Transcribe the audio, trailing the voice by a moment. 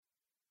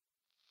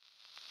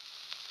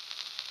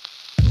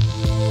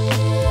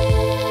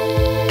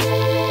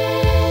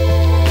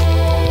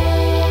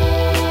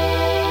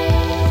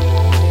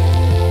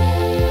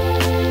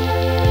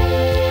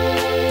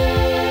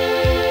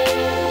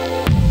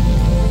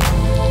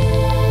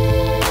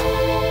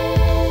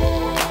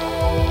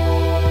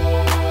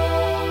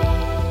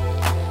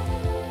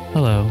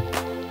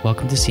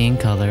to Seeing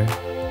Color,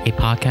 a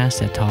podcast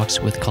that talks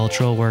with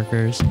cultural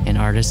workers and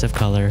artists of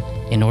color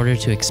in order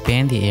to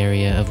expand the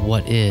area of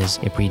what is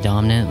a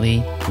predominantly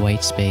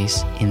white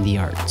space in the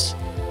arts.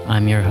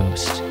 I'm your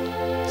host,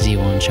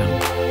 Ziwon Chung.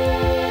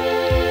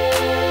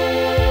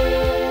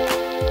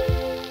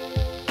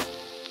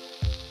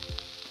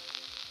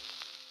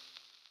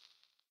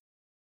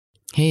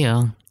 Hey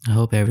y'all, I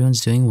hope everyone's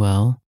doing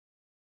well.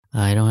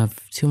 I don't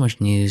have too much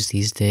news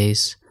these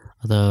days,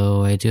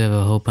 although I do have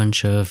a whole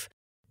bunch of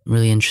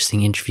really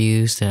interesting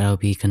interviews that I'll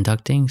be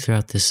conducting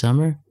throughout this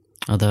summer.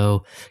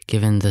 Although,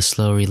 given the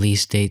slow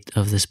release date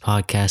of this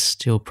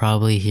podcast, you'll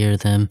probably hear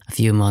them a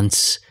few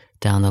months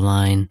down the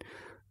line.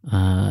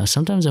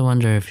 Sometimes I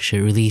wonder if I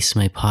should release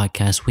my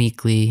podcast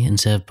weekly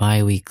instead of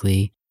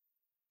bi-weekly.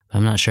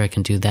 I'm not sure I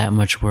can do that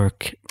much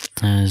work,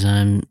 as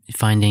I'm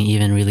finding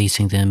even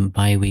releasing them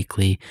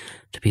bi-weekly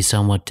to be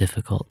somewhat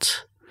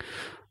difficult.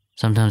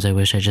 Sometimes I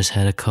wish I just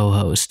had a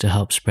co-host to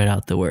help spread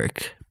out the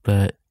work.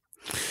 But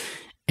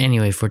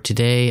anyway, for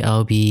today,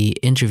 I'll be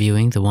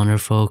interviewing the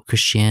wonderful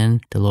Christiane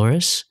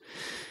Dolores.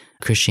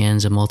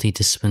 Christiane's a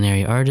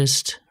multidisciplinary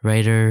artist,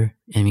 writer,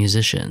 and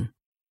musician.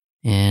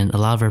 And a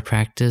lot of her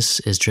practice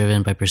is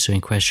driven by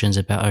pursuing questions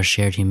about our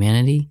shared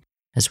humanity,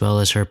 as well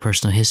as her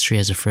personal history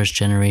as a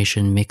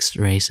first-generation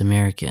mixed-race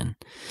American.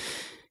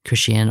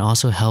 Christiane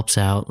also helps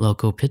out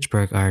local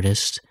Pittsburgh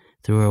artists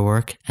through her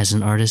work as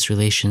an artist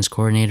relations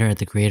coordinator at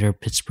the Greater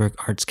Pittsburgh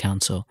Arts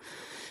Council.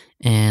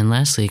 And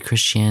lastly,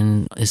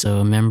 Christiane is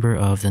a member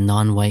of the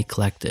Non-White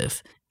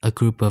Collective, a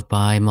group of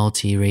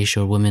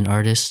multiracial women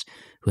artists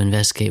who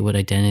investigate what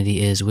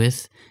identity is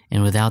with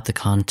and without the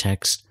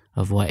context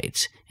of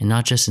white, and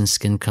not just in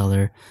skin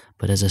color,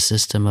 but as a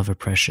system of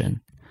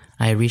oppression.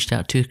 I reached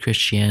out to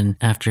Christiane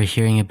after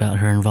hearing about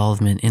her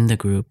involvement in the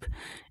group,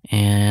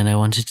 and I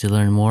wanted to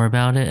learn more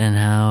about it and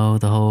how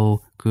the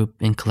whole group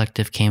and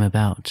collective came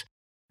about.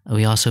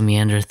 We also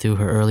meander through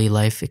her early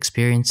life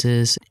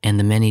experiences and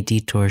the many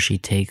detours she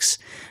takes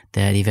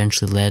that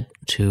eventually led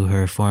to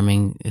her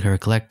forming her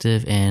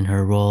collective and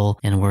her role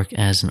and work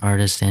as an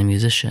artist and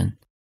musician.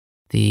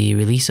 The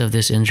release of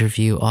this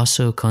interview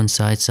also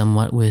coincides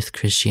somewhat with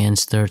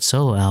Christiane's third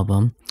solo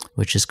album,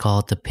 which is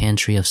called The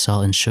Pantry of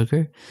Salt and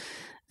Sugar.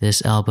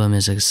 This album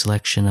is a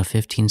selection of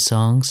 15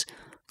 songs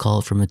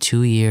called from a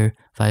 2-year,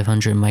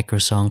 500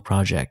 microsong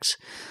project.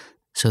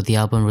 So the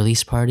album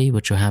release party,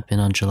 which will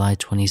happen on July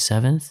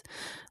 27th,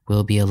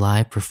 will be a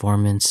live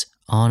performance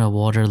on a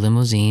water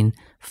limousine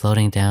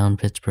floating down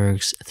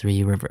Pittsburgh's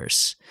Three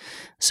Rivers.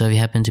 So if you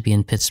happen to be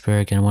in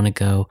Pittsburgh and want to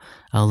go,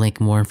 I'll link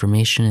more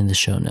information in the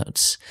show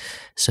notes.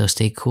 So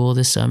stay cool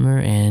this summer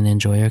and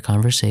enjoy our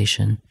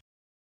conversation.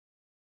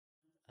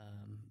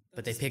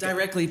 But they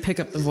pick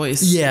up the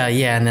voice. Yeah,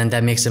 and then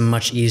that makes it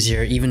much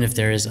easier, even if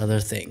there is other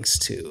things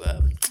to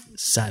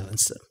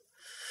silence them.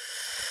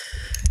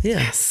 Yeah.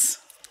 Yes.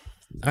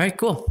 All right,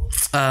 cool.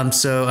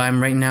 So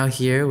I'm right now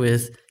here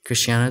with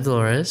Christiane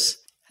Dolores.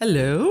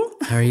 Hello.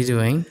 How are you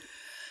doing?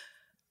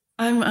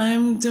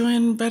 I'm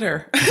doing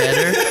better.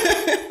 Better?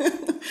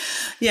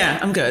 Yeah,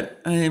 I'm good.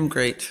 I am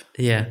great.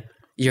 Yeah.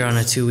 You're on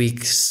a 2-week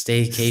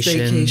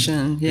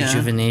staycation, yeah.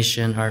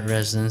 Rejuvenation, art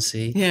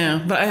residency.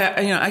 Yeah, but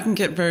I can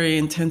get very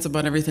intense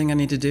about everything I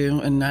need to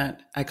do and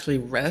not actually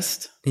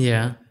rest.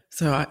 Yeah.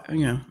 So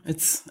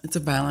it's a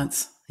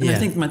balance. And I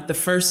think the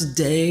first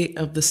day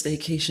of the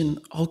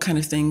staycation, all kind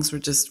of things were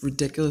just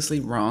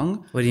ridiculously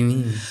wrong. What do you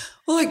mean?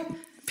 Well, like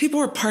people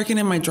were parking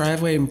in my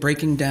driveway and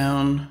breaking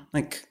down,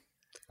 like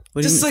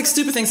just like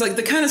stupid things, like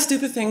the kind of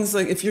stupid things,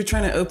 like if you're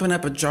trying to open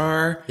up a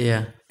jar,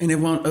 and it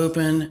won't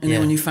open, and then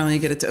when you finally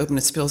get it to open,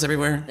 it spills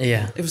everywhere.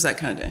 Yeah, it was that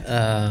kind of day.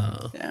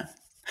 Oh, yeah.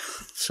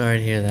 Sorry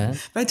to hear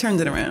that. But I turned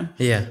it around.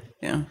 Yeah.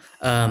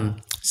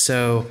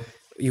 So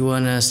you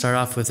want to start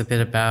off with a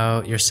bit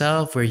about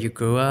yourself, where you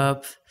grew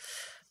up,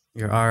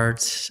 your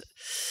art.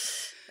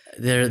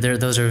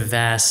 Those are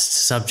vast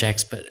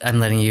subjects, but I'm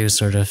letting you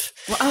sort of.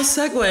 Well, I'll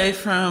segue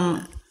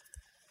from,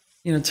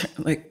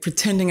 like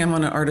pretending I'm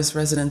on an artist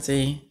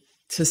residency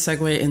to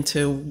segue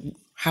into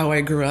how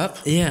I grew up.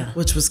 Yeah.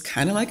 Which was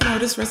kind of like an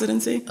artist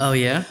residency. Oh,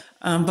 yeah?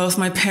 Both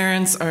my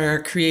parents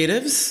are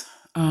creatives.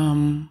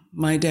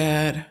 My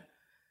dad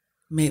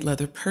made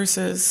leather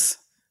purses.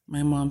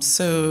 My mom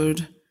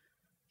sewed.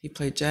 He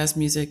played jazz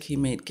music. He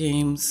made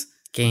games.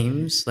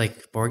 Games?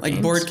 Like board games?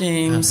 Like board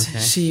games. Oh,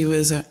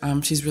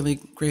 okay. She's really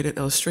great at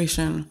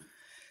illustration.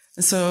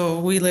 And so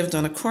we lived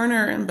on a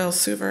corner in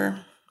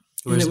Bellsuver.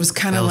 And it was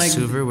kind of like...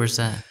 Bellsuver? Where's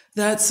that?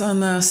 That's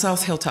on the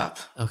South Hilltop.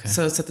 Okay.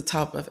 So it's at the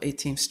top of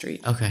 18th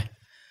Street. Okay.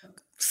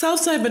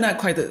 South side, but not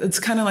quite. It's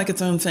kind of like its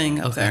own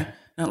thing up there.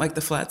 Not like the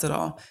flats at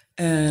all.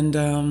 And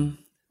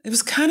it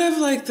was kind of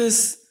like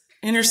this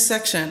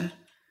intersection.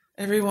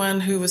 Everyone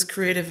who was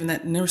creative in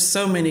that, and there were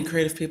so many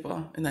creative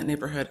people in that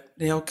neighborhood,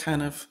 they all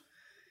kind of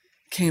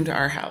came to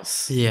our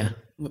house. Yeah.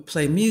 Would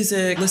play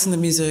music, listen to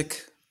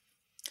music.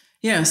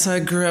 Yeah, so I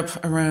grew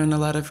up around a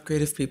lot of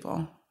creative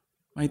people.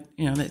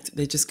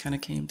 They just kind of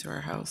came to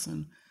our house.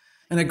 And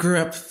I grew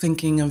up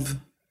thinking of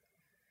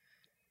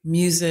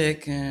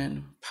music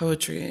and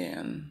poetry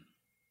and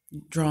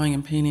drawing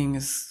and painting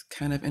is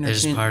kind of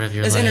It's part of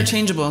your It's life.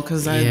 interchangeable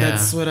because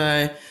that's what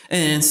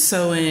and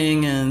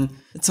sewing, and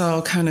it's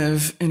all kind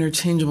of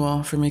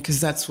interchangeable for me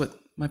because that's what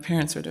my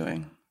parents are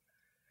doing.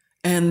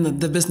 And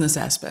the business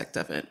aspect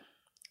of it,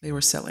 they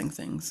were selling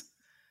things.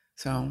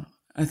 So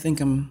I think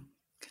I'm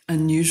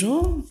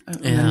unusual,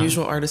 an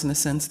unusual artist in the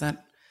sense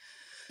that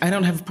I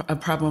don't have a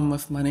problem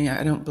with money.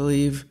 I don't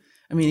believe,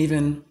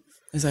 even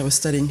as I was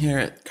studying here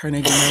at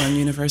Carnegie Mellon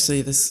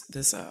University,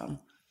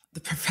 the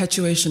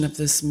perpetuation of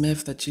this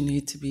myth that you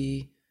need to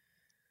be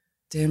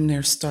damn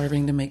near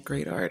starving to make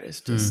great art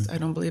is just, I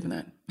don't believe in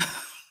that. I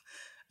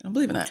don't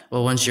believe in that.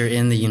 Well, once you're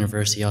in the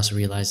university, you also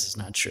realize it's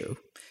not true.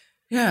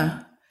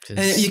 Yeah.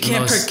 And you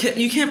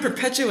can't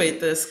perpetuate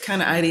this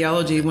kind of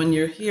ideology when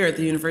you're here at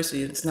the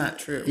university. It's not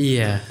true.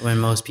 Yeah, when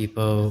most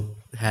people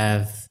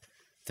have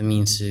the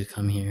means to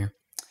come here.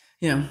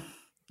 Yeah,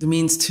 the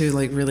means to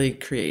like really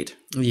create.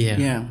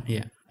 Yeah.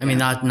 I mean,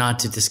 not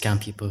to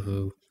discount people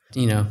who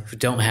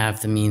don't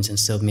have the means and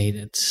still made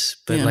it,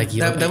 but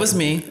that was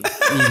me.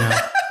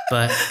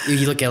 But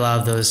you look at a lot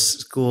of those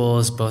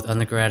schools, both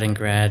undergrad and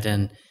grad,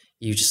 and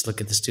you just look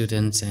at the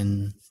students,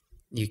 and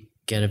you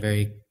get a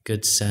very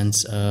good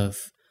sense of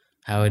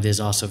how it is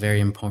also very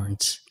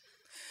important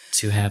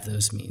to have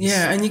those means.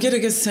 Yeah, and you get a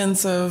good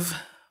sense of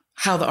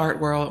how the art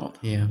world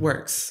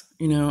works.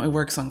 It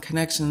works on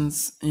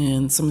connections,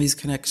 and some of these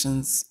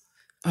connections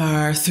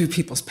are through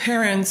people's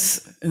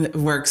parents, and it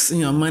works,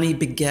 money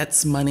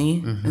begets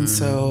money. Mm-hmm. And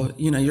so,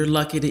 you're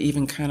lucky to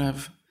even kind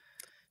of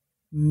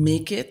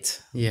make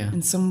it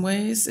in some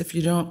ways if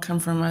you don't come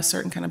from a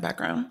certain kind of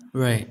background.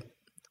 Right.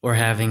 Or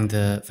having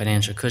the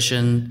financial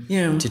cushion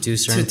to do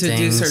certain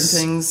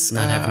things.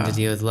 Not having to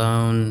deal with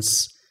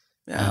loans.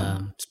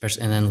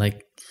 Especially, and then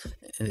like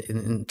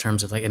in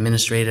terms of like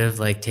administrative,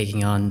 like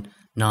taking on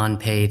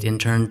non-paid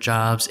intern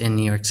jobs in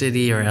New York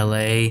City or LA.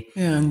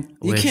 Yeah, and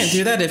you can't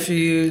do that if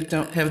you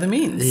don't have the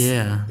means.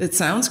 Yeah. It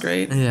sounds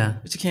great. Yeah.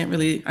 But you can't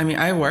really,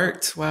 I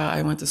worked while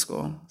I went to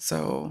school.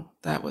 So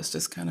that was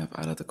just kind of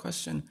out of the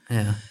question.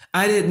 Yeah.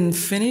 I didn't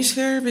finish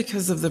here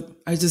because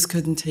I just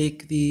couldn't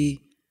take the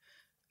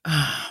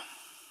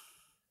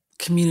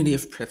community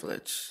of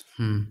privilege.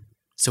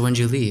 So when did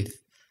you leave?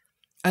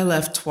 I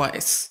left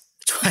twice.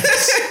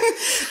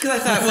 Because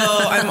I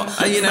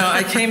thought,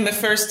 I came the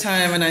first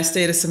time and I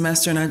stayed a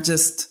semester, and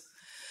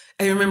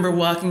I remember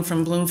walking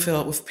from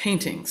Bloomfield with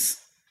paintings.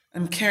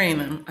 I'm carrying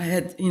them.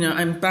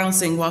 I'm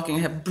bouncing, walking. I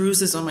have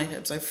bruises on my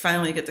hips. I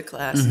finally get to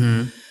class.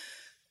 Mm-hmm.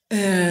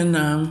 And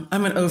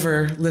I'm an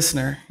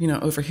over-listener,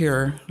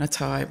 overhearer. That's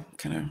how I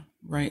kind of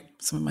write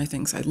some of my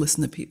things. I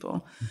listen to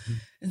people. Mm-hmm.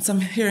 And so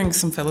I'm hearing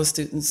some fellow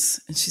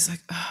students, and she's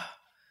like,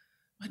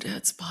 my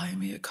dad's buying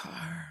me a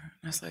car.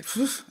 And I was like,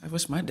 I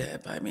wish my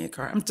dad buy me a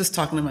car. I'm just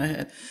talking in my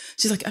head.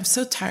 She's like, I'm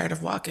so tired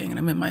of walking. And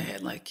I'm in my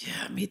head like,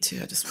 yeah, me too.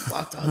 I just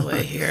walked all the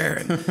way here.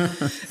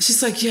 And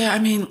she's like, yeah,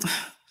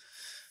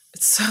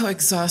 it's so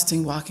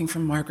exhausting walking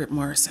from Margaret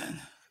Morrison.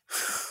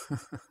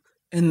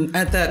 And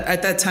at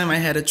that time, I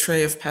had a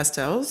tray of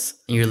pastels.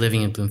 And you're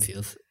living in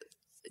Bloomfield.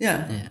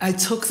 Yeah. I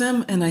took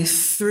them and I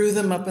threw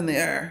them up in the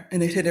air,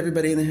 and it hit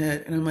everybody in the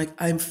head. And I'm like,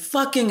 I'm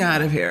fucking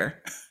out of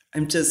here.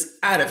 I'm just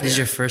out of here. This is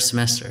your first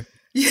semester.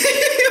 Yeah,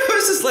 it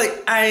was just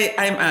like,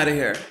 I'm out of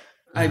here.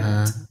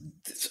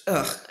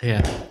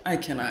 Yeah. I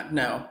cannot.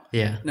 No.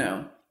 Yeah.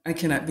 No, I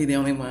cannot be the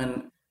only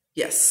one.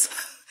 Yes.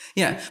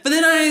 Yeah. But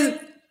then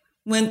I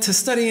went to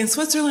study in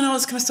Switzerland, all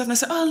this kind of stuff. And I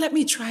said, let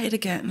me try it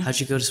again. How'd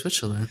you go to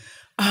Switzerland?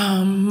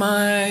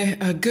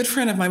 A good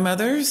friend of my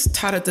mother's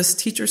taught at this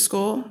teacher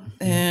school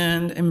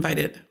and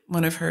invited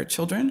one of her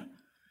children.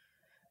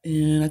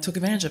 And I took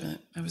advantage of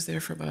it. I was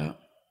there for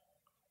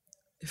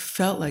it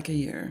felt like a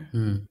year,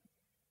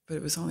 but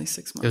it was only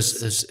 6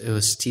 months. It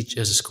was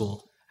a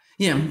school.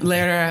 Yeah,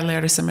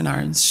 Lehrer seminar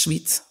in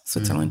Schwyz,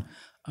 Switzerland,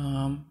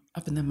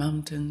 up in the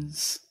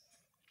mountains.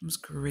 It was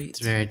great.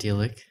 It's very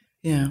idyllic.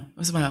 Yeah, it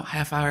was about a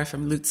half hour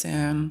from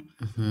Luzern.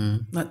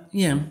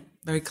 Mm-hmm.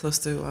 Very close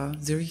to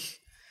Zurich.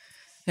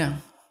 Yeah,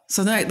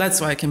 so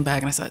that's why I came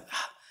back and I said,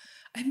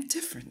 I'm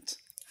different.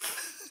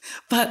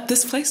 But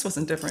this place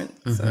wasn't different.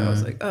 Mm-hmm. So I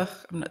was like,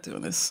 I'm not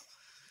doing this.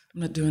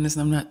 I'm not doing this,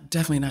 and I'm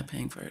definitely not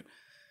paying for it.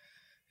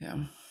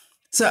 Yeah.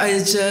 So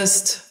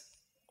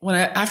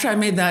after I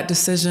made that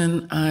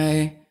decision,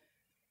 I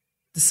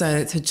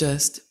decided to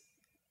just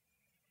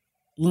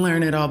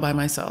learn it all by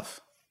myself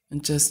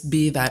and just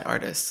be that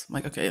artist. I'm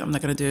like, okay, I'm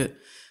not going to do it.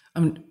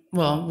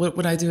 What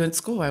would I do at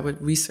school? I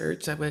would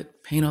research. I would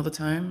paint all the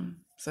time.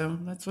 So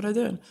that's what I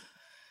did.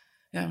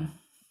 Yeah.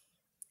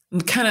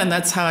 And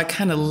that's how I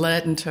kind of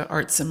led into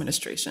arts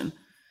administration.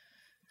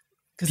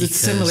 Because it's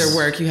similar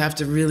work. You have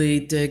to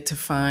really dig to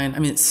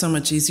find. It's so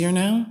much easier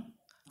now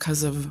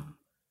because of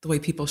the way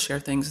people share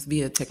things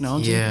via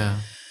technology. Yeah.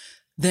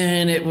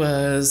 Then it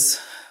was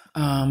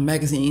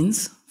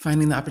magazines,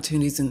 finding the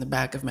opportunities in the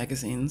back of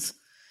magazines.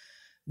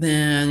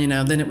 Then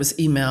it was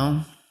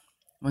email.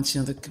 Once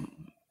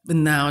but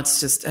now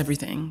it's just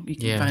everything. You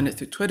can find it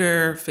through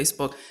Twitter,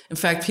 Facebook. In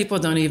fact, people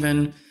don't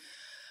even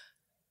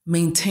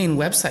maintain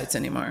websites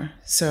anymore.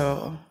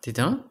 So they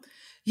don't?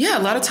 Yeah,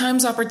 a lot of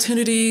times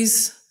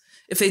opportunities,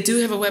 if they do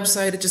have a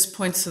website, it just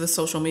points to the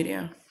social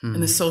media.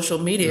 And the social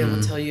media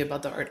will tell you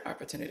about the art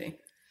opportunity,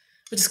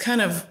 which is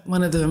kind of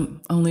one of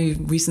the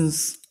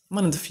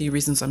few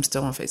reasons I'm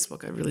still on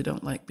Facebook. I really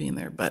don't like being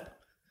there, but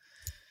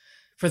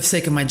for the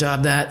sake of my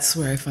job, that's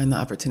where I find the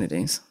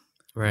opportunities.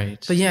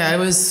 Right. But yeah, I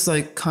was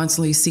like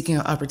constantly seeking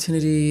out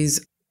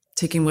opportunities,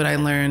 taking what I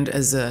learned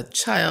as a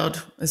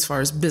child as far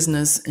as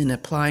business and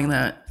applying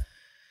that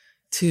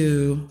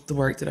to the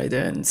work that I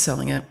did and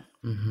selling it.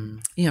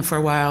 Yeah, for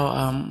a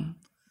while,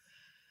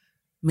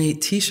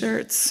 made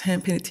t-shirts,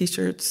 hand-painted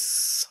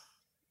t-shirts,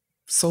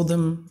 sold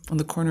them on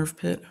the corner of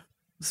Pitt.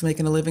 Was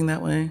making a living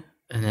that way.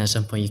 And at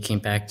some point you came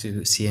back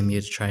to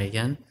CMU to try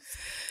again?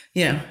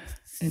 Yeah.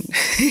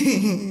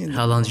 And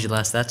how long did you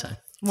last that time?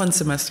 1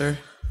 semester.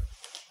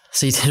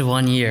 So you did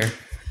 1 year,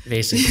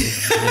 basically.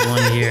 You did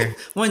 1 year.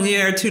 1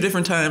 year, 2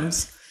 different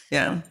times.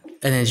 Yeah.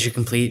 And then did you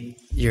complete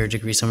your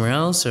degree somewhere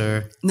else,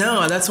 or?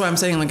 No, that's why I'm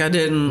saying like I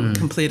didn't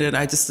complete it.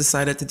 I just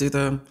decided to do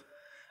the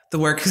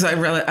work because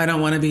I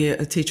don't want to be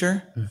a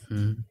teacher.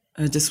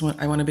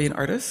 I want to be an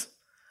artist.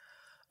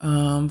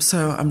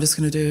 So I'm just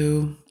going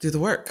to do the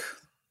work.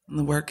 And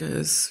the work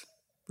is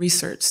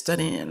research,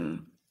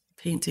 studying,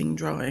 painting,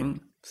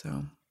 drawing.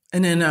 So,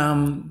 and then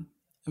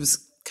I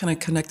was kind of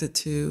connected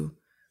to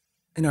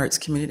an arts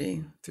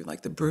community through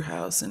like the brew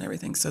house and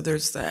everything. So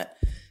there's that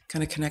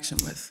kind of connection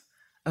with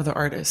other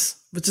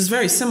artists, which is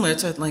very similar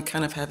to like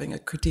kind of having a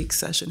critique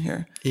session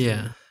here.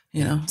 Yeah.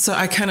 You know, so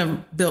I kind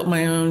of built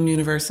my own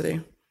university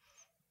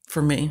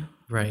for me.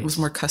 Right. It was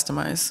more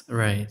customized.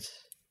 Right.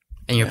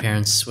 And your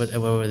parents, what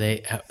were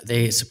they?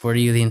 They supported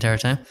you the entire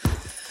time?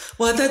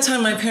 Well, at that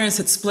time, my parents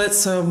had split,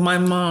 so my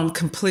mom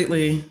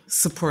completely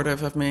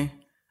supportive of me.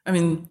 I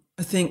mean,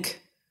 I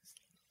think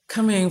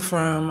coming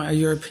from a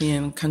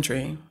European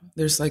country,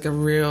 there's like a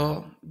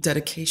real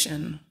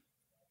dedication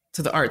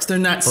to the arts. They're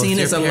not seen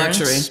as a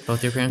luxury.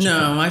 Both your parents?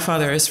 No, my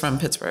father is from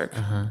Pittsburgh.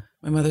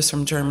 My mother's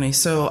from Germany.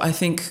 So I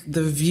think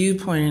the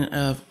viewpoint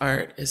of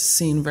art is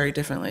seen very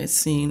differently. It's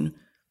seen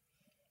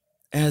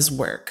as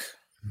work.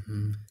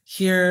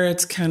 Here,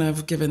 it's kind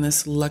of given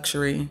this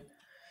luxury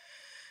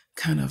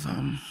kind of,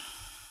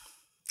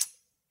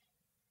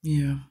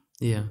 yeah.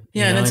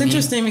 And it's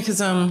interesting because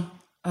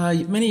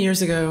many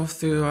years ago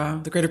through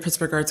the Greater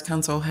Pittsburgh Arts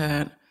Council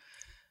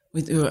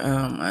we do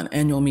an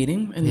annual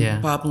meeting,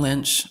 and Bob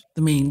Lynch,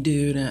 the main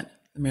dude at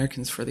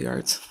Americans for the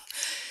Arts,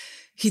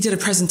 he did a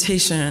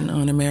presentation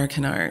on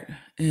American art,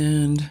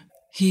 and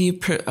he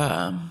had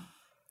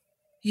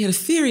a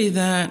theory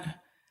that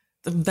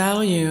the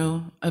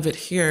value of it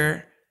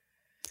here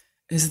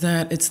is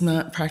that it's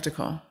not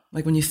practical.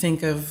 Like when you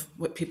think of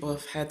what people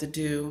have had to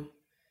do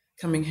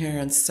coming here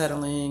and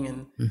settling,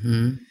 and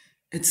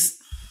it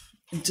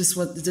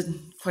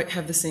didn't quite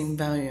have the same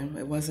value.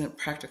 It wasn't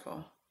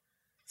practical.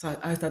 So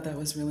I thought that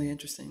was really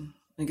interesting.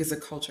 I think it's a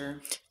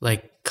culture.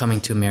 Like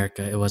coming to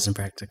America, it wasn't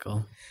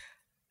practical.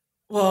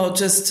 Well,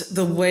 just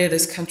the way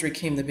this country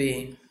came to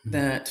be,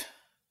 that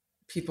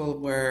people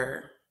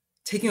were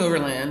taking over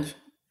land,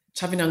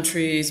 chopping down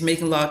trees,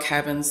 making log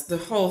cabins, the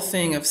whole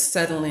thing of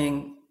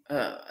settling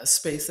a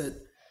space that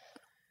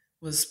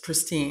was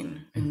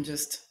pristine, and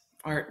just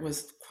art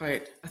was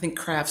quite, I think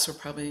crafts were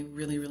probably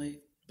really,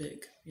 really big,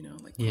 you know,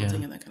 like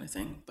quilting and that kind of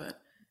thing, but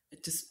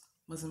it just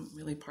wasn't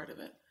really part of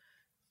it.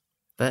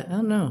 But I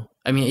don't know.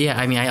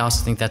 I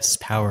also think that's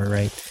power,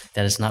 right?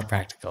 That it's not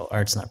practical.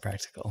 Art's not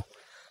practical.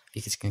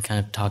 Because you can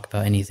kind of talk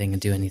about anything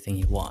and do anything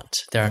you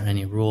want. There aren't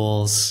any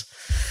rules.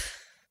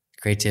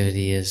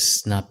 Creativity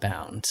is not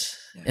bound.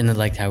 Yeah. And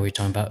like how we're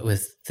talking about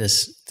with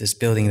this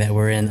building that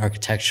we're in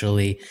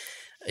architecturally,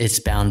 it's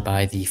bound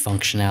by the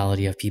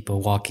functionality of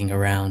people walking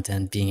around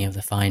and being able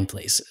to find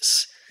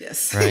places.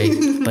 Yes. Right?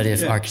 But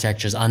if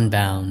architecture is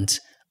unbound,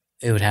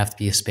 it would have to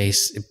be a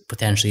space, it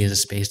potentially is a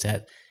space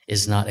that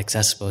is not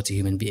accessible to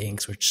human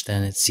beings, which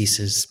then it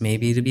ceases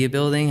maybe to be a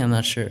building. I'm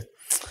not sure.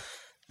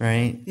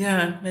 Right?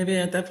 Yeah, maybe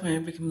at that point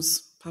it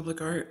becomes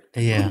public art.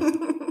 Yeah.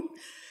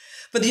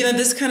 But, you know,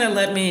 this kind of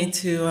led me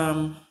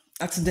to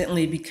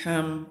accidentally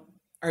become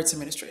arts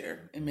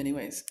administrator in many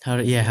ways. How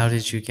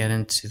did you get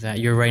into that?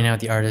 You're right now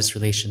the artist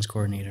relations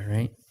coordinator,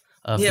 right?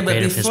 But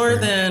before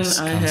then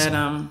I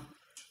had,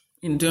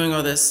 doing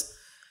all this,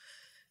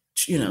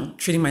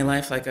 treating my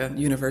life like a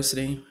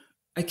university.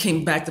 I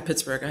came back to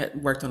Pittsburgh. I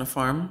had worked on a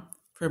farm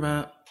for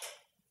about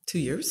 2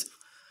 years.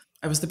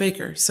 I was the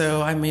baker.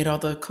 So I made all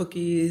the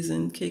cookies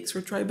and cakes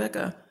for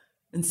Tribeca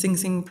in Sing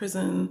Sing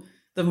Prison,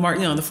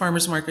 the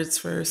farmers markets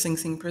for Sing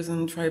Sing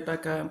Prison,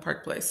 Tribeca, and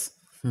Park Place.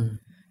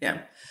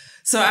 Yeah.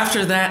 So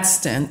after that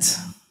stint,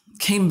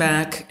 came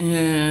back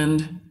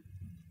and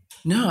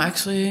no,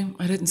 actually,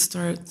 I didn't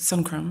start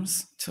Sun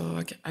Crumbs till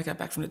I got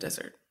back from the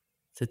desert.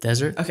 The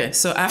desert? Okay.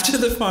 So after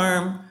the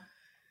farm,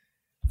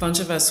 a bunch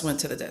of us went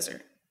to the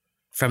desert.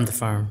 From the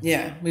farm?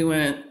 Yeah. We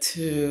I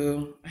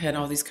had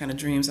all these kind of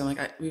dreams. I'm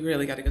like, we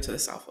really got to go to the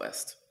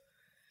Southwest.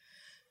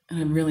 And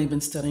I've really been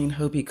studying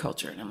Hopi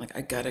culture. And I'm like,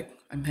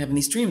 I'm having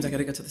these dreams. I got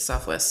to go to the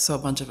Southwest. So a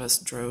bunch of us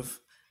drove.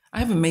 I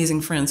have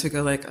amazing friends who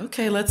go like,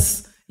 okay,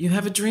 you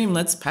have a dream.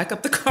 Let's pack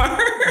up the car.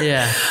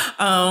 Yeah.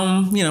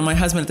 My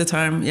husband at the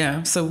time.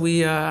 Yeah. So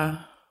we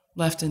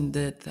left and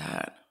did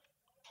that.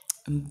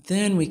 And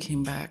then we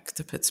came back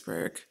to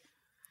Pittsburgh.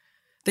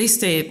 They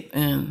stayed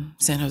in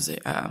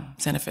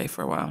Santa Fe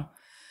for a while.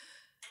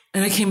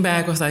 And I came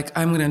back with like,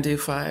 I'm going to do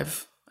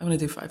 5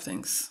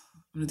 things.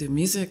 I'm going to do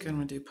music. I'm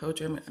going to do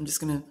poetry. I'm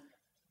just going to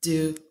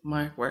do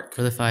my work.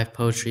 For the 5,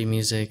 poetry,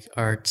 music,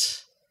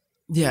 art.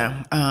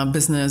 Yeah.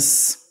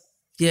 Business.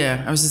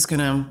 Yeah. I was just going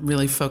to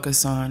really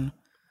focus on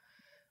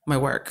my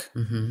work.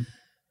 Mm-hmm.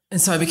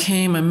 And so I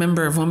became a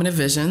member of Women of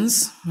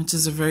Visions, which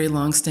is a very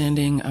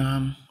long-standing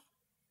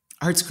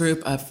arts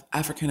group of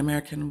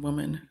African-American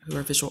women who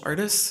are visual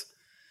artists.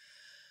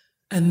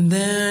 And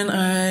then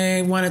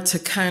I wanted to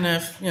kind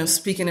of,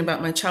 speaking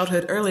about my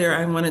childhood earlier,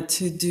 I wanted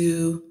to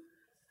do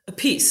a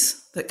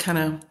piece that kind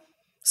of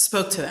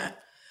spoke to that.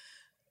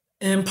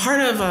 And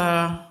part of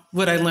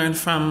what I learned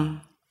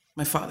from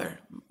my father,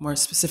 more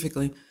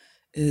specifically,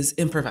 is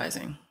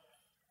improvising.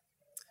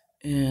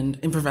 And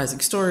improvising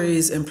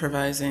stories,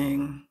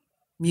 improvising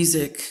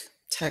music,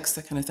 text,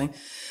 that kind of thing.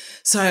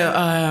 So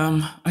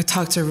I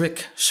talked to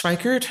Rick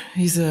Schweikert.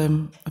 He's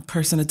a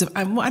person,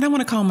 I don't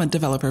want to call him a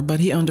developer, but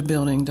he owned a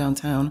building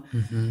downtown.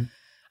 Mm-hmm.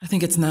 I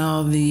think it's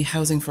now the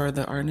Housing for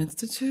the Art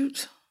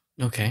Institute.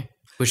 Okay.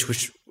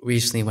 Which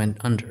recently went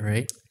under,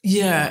 right?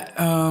 Yeah.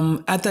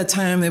 At that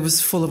time, it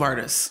was full of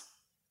artists.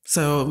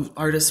 So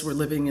artists were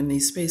living in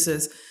these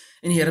spaces,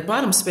 and he had a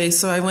bottom space.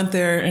 So I went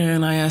there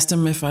and I asked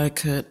him if I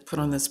could put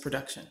on this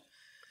production.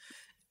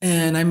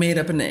 And I made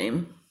up a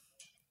name.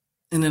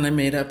 And then I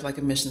made up like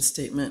a mission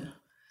statement.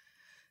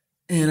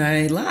 And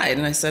I lied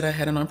and I said I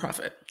had a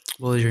nonprofit.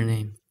 What was your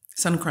name?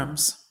 Sun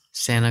Crumbs.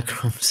 Santa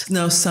Crumbs.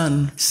 No,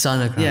 Sun.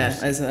 Sun of Crumbs. Yeah,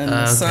 as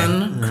in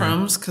Sun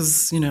Crumbs,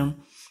 because,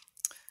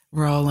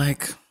 we're all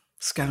like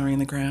scouring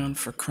the ground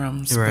for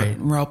crumbs. Right.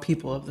 But we're all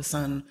people of the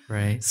sun.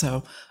 Right.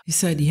 So he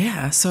said,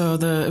 yeah. So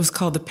it was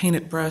called The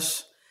Painted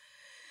Brush.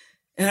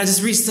 And I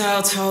just reached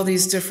out to all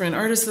these different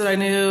artists that I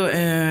knew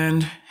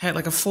and had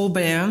like a full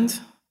band.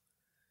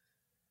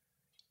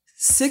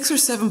 6 or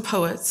 7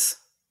 poets,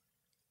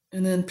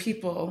 and then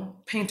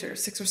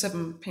painters, 6 or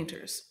 7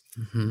 painters.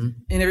 Mm-hmm.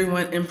 And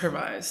everyone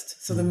improvised.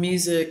 So the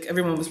music,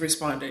 everyone was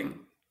responding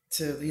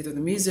to either the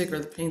music or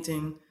the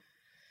painting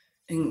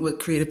and would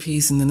create a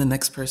piece, and then the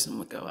next person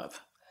would go up.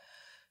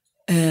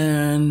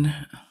 And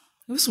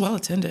it was well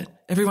attended.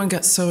 Everyone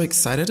got so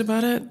excited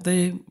about it.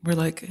 They were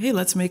like, hey,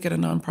 let's make it a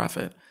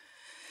nonprofit.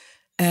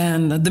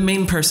 And the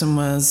main person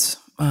was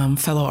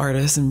fellow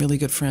artist and really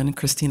good friend,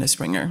 Christina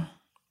Springer.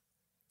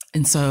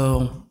 And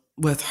so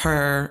with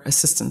her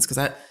assistance,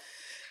 because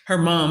her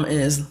mom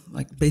is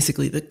like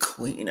basically the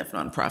queen of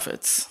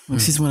nonprofits.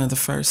 She's one of the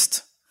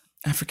first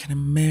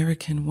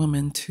African-American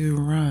women to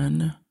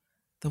run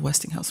the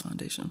Westinghouse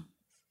Foundation.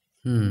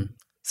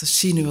 So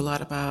she knew a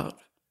lot about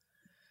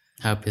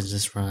how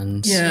business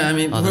runs. Yeah, I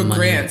mean, we're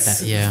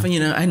grants.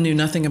 I knew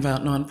nothing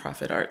about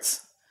nonprofit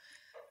arts.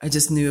 I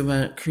just knew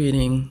about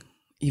creating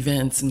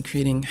events and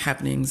creating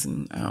happenings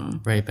and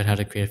right, but how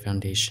to create a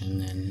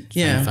foundation and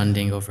find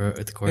funding over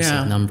the course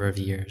of a number of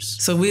years.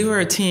 So we were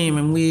a team,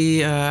 and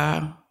we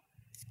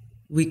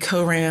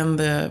co-ran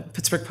the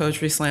Pittsburgh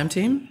Poetry Slam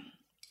team.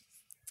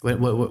 When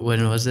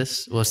was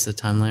this? What's the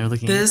timeline you're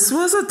looking at? This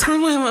was a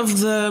timeline of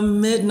the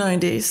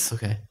mid-90s.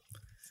 Okay.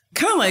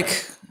 Kind of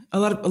like a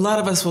lot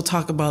of us will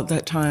talk about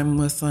that time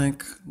with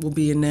like, we'll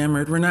be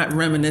enamored. We're not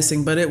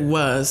reminiscing, but it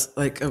was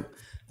like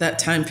that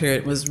time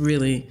period was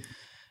really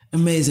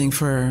amazing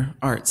for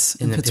arts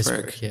in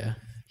Pittsburgh.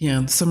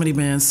 Yeah, so many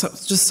bands,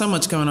 just so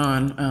much going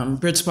on.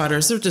 Bridge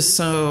Spotters, there were just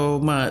so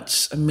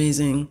much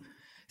amazing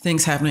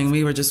things happening.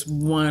 We were just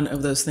one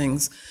of those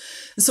things.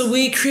 And so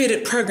we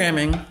created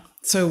programming.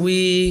 So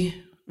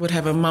we would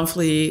have a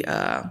monthly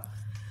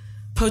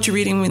poetry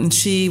reading, and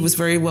she was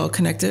very well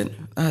connected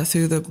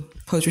through the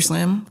Poetry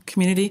Slam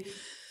community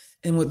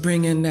and would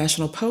bring in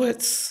national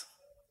poets.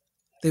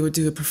 They would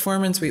do a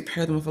performance. We'd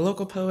pair them with a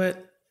local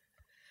poet.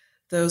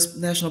 Those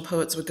national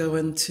poets would go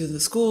into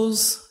the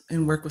schools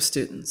and work with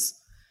students.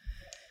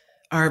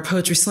 Our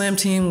Poetry Slam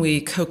team,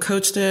 we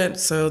co-coached it.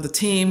 So the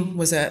team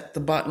was at the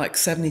bottom, like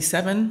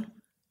 77.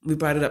 We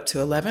brought it up to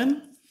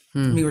 11.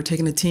 We were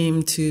taking a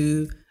team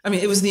to,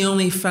 it was the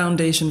only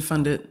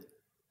foundation-funded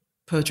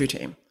poetry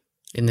team.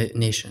 In the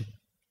nation.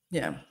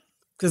 Yeah.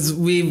 Because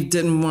we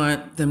didn't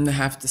want them to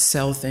have to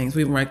sell things.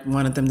 We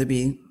wanted them to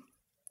be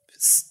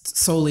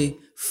solely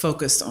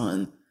focused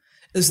on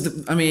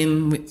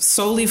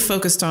solely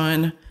focused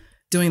on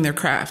doing their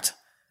craft.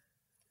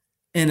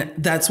 And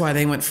that's why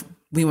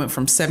we went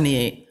from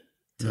 78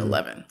 to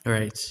 11.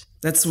 Right.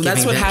 That's what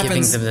happens.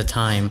 Giving them the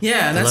time.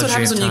 Yeah, that's what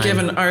happens when you give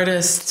an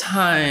artist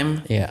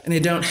time and they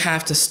don't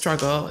have to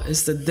struggle,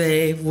 is that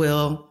they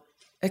will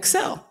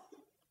excel.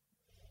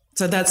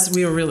 So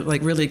we were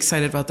really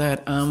excited about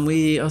that.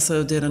 We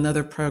also did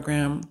another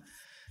program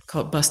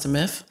called Bust a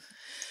Myth.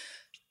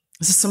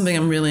 This is something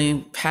I'm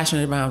really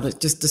passionate about, like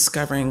just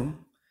discovering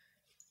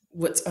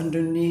what's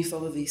underneath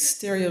all of these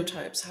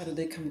stereotypes. How did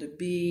they come to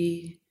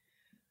be?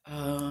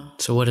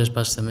 So what is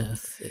Bust a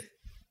Myth?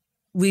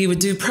 we would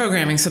do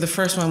programming. So the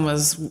first one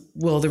was,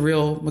 Will the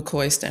Real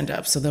McCoy Stand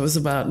Up? So that was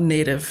about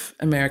Native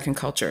American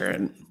culture,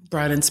 and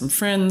brought in some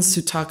friends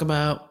to talk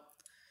about,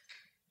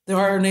 there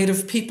are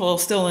Native people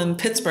still in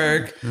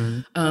Pittsburgh,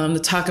 to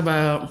talk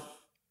about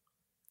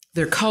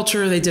their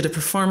culture. They did a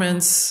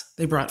performance.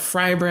 They brought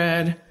fry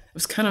bread. It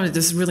was kind of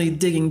just really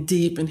digging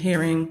deep and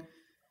hearing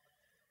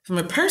from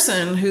a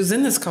person who's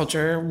in this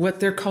culture what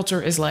their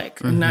culture is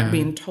like, and not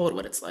being told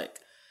what it's like.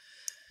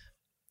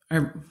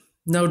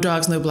 No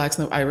dogs, no blacks,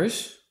 no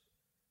Irish.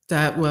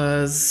 That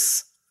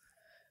was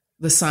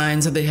the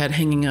signs that they had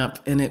hanging up.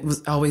 And it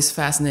was always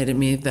fascinated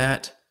me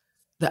that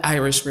the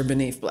Irish were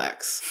beneath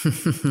blacks.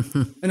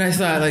 And I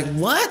thought, like,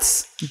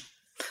 what?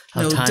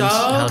 How dogs?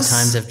 How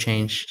times have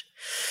changed.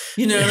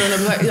 You know,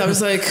 I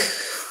was like,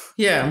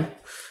 yeah.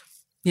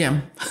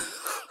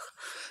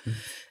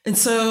 And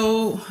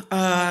so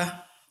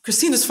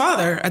Christina's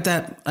father at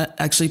that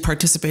actually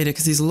participated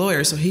because he's a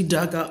lawyer. So he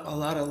dug up a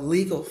lot of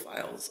legal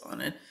files on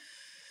it.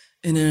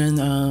 And then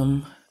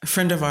a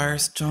friend of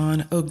ours,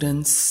 John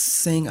Ogden,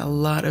 sang a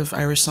lot of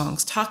Irish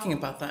songs talking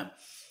about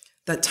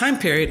that time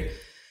period,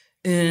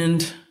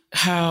 and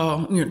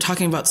how,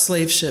 talking about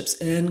slave ships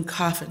and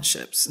coffin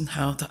ships and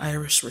how the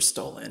Irish were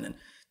stolen, and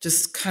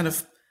just kind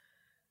of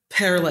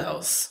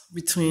parallels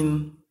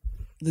between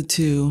the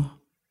two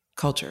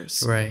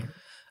cultures. Right.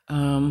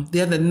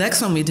 The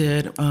next one we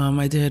did,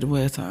 I did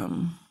with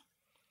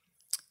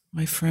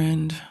my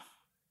friend,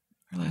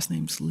 her last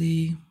name's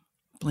Lee,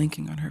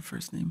 blanking on her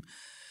first name.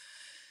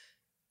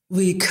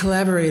 We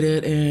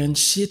collaborated, and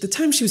at the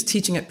time she was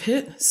teaching at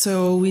Pitt.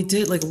 So we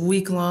did like a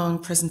week-long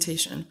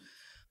presentation. It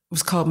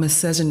was called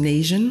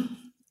Miscegenation,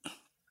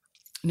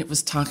 and it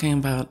was talking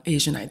about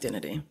Asian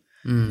identity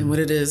and what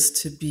it is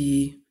to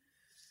be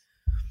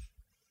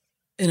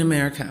in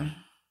America,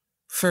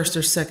 first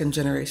or second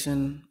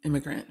generation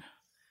immigrant.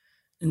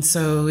 And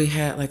so we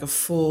had like a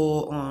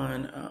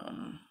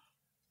full-on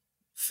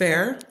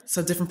fair.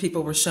 So different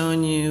people were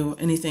showing you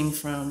anything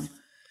from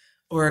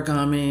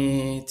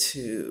origami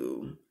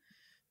to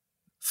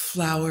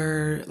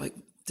flower, like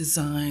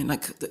design,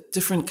 like the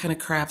different kind of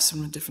crafts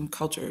from different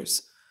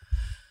cultures.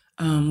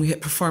 We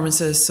had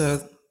performances.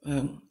 So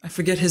I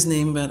forget his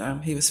name,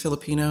 but he was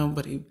Filipino,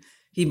 but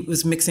he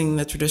was mixing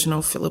the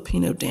traditional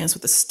Filipino dance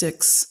with the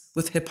sticks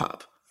with hip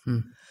hop.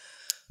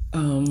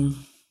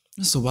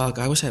 This is a while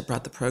ago. I wish I had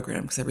brought the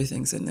program because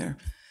everything's in there.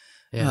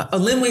 Yeah.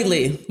 Linway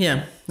Lee.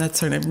 Yeah,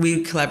 that's her name.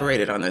 We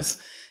collaborated on this.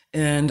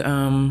 And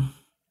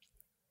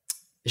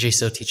is she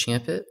still teaching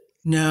at Pitt?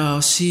 no,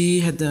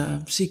 she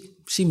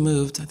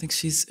moved. I think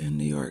she's in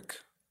New York,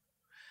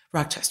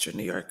 Rochester,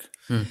 New York.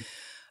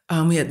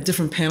 We had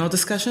different panel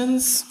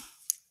discussions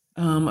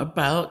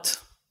about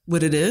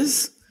what it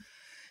is.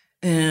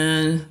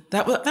 And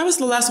that was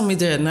the last one we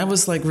did. And that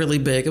was like really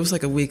big. It was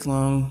like a week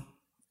long.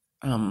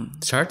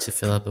 It's hard to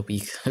fill up a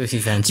week of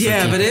events.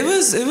 Yeah, but it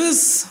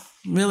was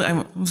really,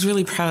 I was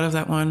really proud of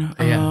that one.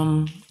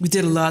 Yeah. We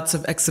did lots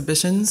of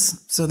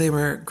exhibitions. So they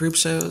were group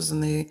shows,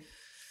 and they,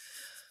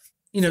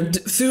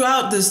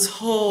 throughout this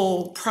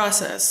whole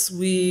process,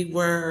 we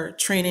were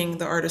training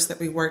the artists that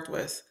we worked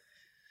with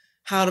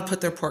how to put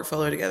their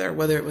portfolio together,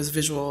 whether it was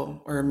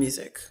visual or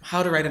music,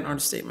 how to write an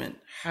artist statement,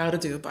 how to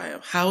do a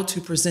bio, how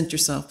to present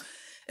yourself,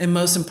 and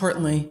most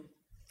importantly,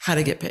 how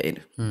to get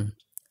paid.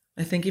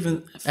 I think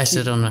I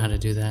still don't know how to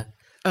do that.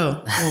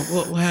 Oh,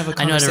 well, we'll have a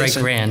conversation. I know how to write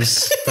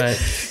grants,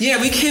 but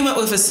yeah, we came up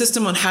with a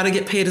system on how to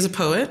get paid as a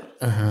poet.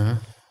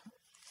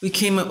 We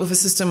came up with a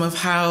system of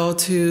how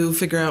to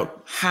figure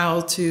out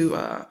how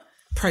to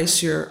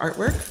price your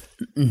artwork.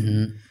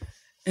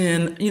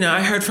 And,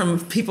 I heard from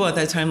people at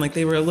that time, like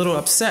they were a little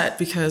upset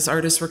because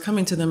artists were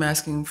coming to them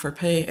asking for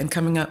pay and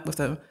coming up with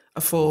a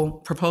full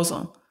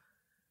proposal.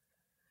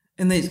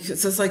 And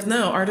so it's like,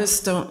 no,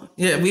 artists don't.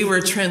 Yeah, we were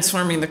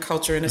transforming the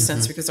culture in a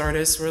sense, because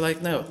artists were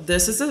like, no,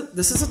 this is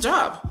a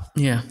job.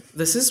 Yeah,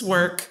 this is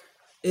work.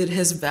 It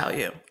has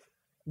value.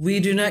 We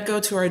do not go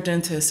to our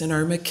dentist and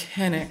our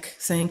mechanic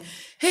saying,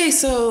 hey,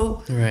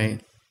 so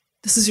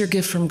this is your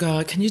gift from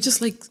God. Can you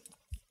just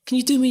can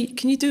you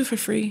do it for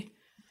free?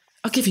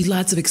 I'll give you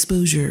lots of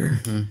exposure.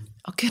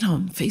 I'll get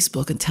on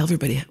Facebook and tell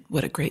everybody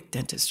what a great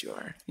dentist you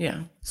are.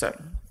 Yeah. So,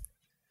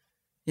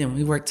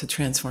 we work to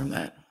transform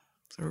that.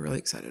 So we're really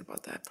excited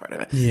about that part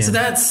of it. Yeah. So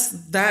that's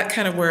that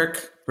kind of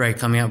work. Right.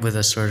 Coming up with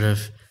a sort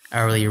of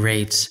hourly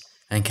rate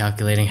and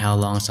calculating how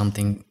long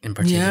something in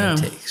particular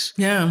takes.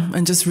 Yeah.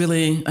 And just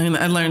really,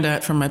 I learned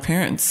that from my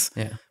parents.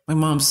 Yeah. My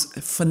mom's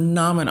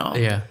phenomenal.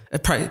 Yeah.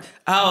 At price.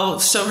 I'll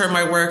show her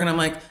my work and I'm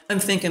like, I'm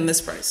thinking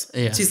this price.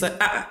 Yeah. She's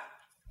like,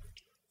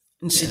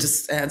 And she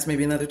just adds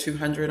maybe another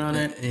 200 on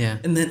it. Yeah.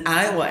 And then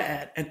I will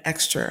add an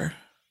extra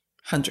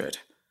 100.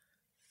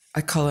 I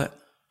call it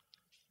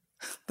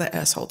the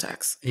asshole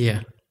tax.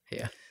 Yeah.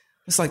 Yeah.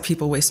 It's like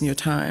people wasting your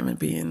time and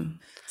being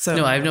so.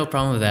 No, I have no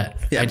problem with that.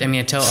 Yeah.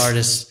 I tell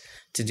artists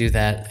to do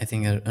that. I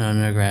think an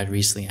undergrad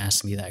recently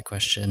asked me that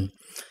question.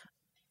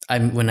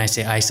 When I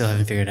say I still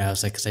haven't figured it out,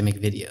 it's like because I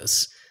make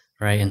videos,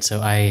 right? And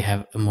so I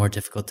have a more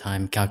difficult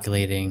time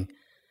calculating,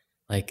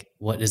 like,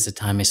 what is the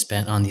time I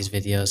spent on these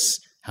videos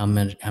how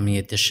many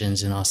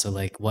editions, and also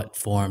like what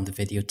form the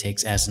video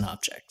takes as an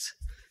object,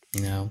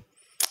 you know?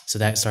 So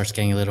that starts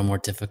getting a little more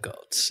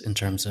difficult in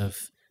terms of,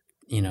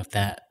 you know,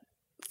 that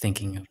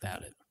thinking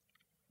about it,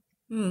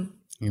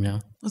 you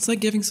know? It's like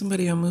giving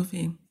somebody a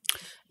movie.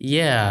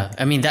 Yeah.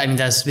 I mean,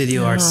 that's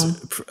video art's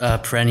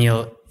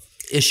perennial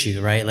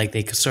issue, right? Like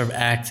they sort of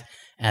act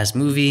as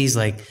movies,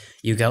 like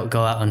you go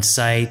out on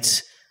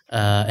site,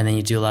 and then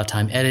you do a lot of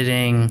time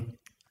editing.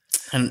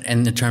 And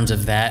in terms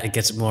of that, it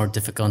gets more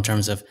difficult in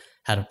terms of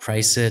how to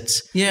price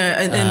it. Yeah,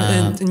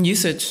 and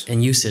usage.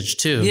 And usage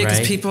too, yeah, right?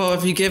 because people,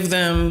 if you give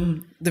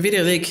them the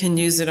video, they can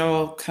use it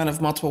all kind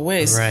of multiple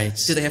ways. Right.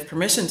 Do they have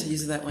permission to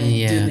use it that way?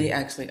 Yeah. Do they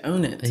actually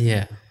own it?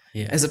 Yeah.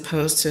 As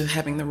opposed to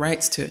having the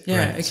rights to it.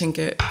 Yeah, Right. it can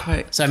get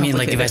quite So I mean,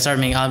 like if I start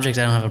making objects,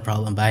 I don't have a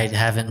problem, but I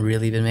haven't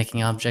really been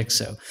making objects.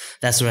 So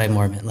that's what I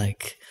more meant.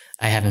 Like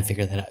I haven't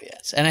figured that out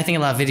yet. And I think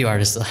a lot of video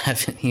artists still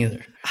haven't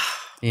either,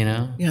 you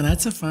know? Yeah,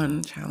 that's a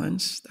fun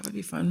challenge. That would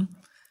be fun.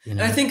 You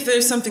know? And I think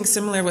there's something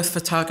similar with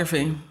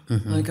photography.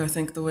 Mm-hmm. Like I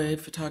think the way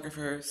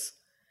photographers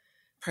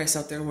price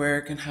out their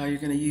work and how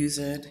you're going to use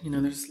it. You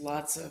know, there's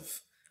lots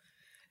of,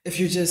 if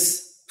you're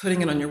just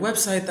putting it on your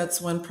website, that's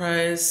one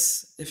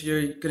price. If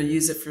you're going to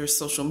use it for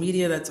social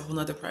media, that's a whole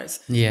nother price.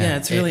 Yeah,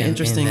 it's really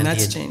interesting. And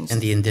that's changed. And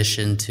the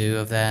addition too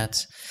of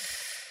that.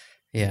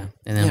 Yeah.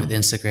 And then with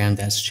Instagram,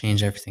 that's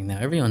changed everything now.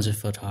 Everyone's a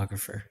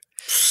photographer,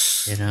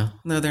 you know?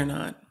 No, they're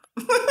not.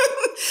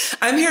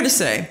 I'm here to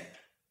say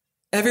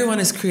everyone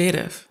is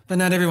creative, but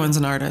not everyone's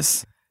an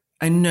artist.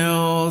 I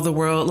know the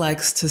world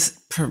likes to,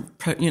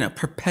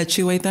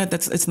 perpetuate that.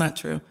 It's not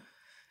true.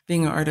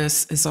 Being an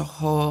artist is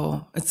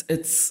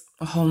it's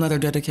a whole nother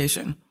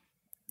dedication.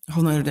 A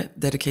whole nother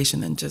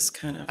dedication than just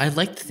kind of. I'd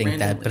like to think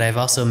randomly. that, but I've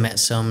also met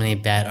so many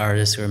bad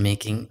artists who are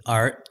making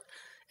art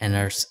and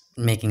are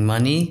making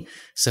money.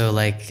 So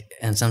like,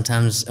 and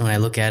sometimes when I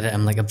look at it,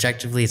 I'm like,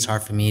 objectively, it's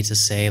hard for me to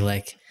say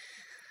like,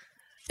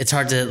 it's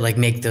hard to like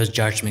make those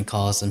judgment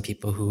calls on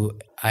people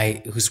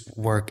whose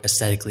work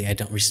aesthetically I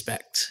don't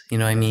respect, you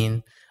know what I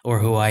mean? Or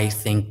who I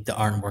think that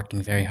aren't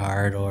working very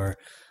hard, or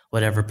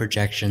whatever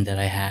projection that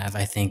I have,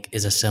 I think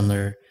is a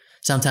similar.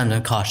 Sometimes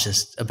I'm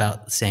cautious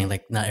about saying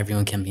like not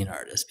everyone can be an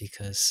artist,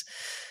 because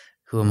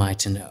who am I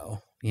to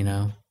know, you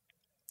know?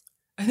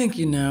 I think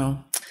you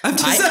know. I'm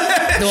just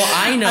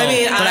I know, I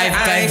mean, but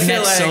I've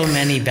met like so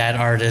many bad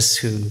artists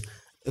who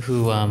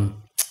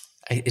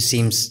it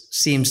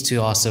seems to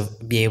also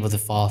be able to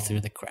fall through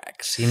the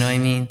cracks. You know what I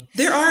mean?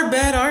 there are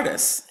bad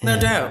artists, no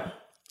doubt.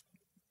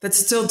 That's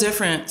still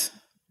different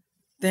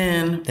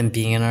than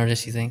being an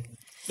artist, you think?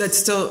 that's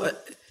still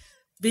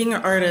being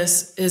an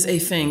artist is a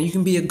thing. You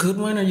can be a good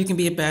one or you can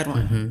be a bad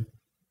one. Mm-hmm.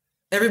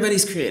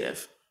 Everybody's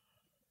creative,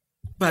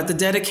 but the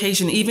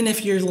dedication, even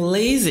if you're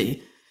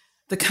lazy,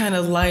 the kind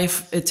of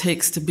life it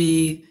takes to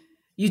be,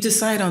 you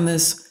decide on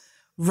this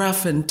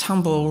rough and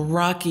tumble,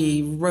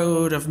 rocky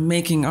road of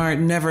making art,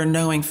 never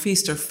knowing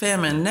feast or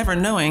famine, never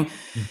knowing,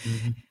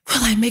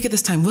 will I make it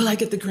this time? Will I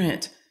get the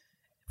grant?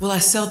 Will I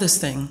sell this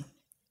thing?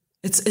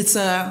 It's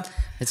a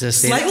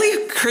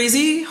slightly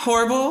crazy,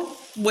 horrible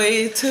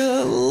way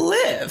to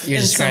live.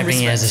 You're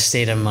describing it as a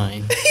state of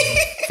mind,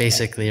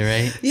 basically,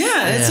 right?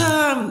 Yeah,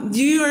 it's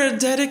you are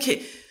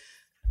dedicated.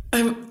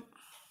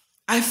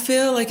 I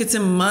feel like it's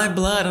in my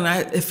blood,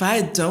 and if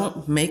I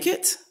don't make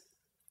it,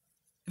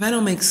 if I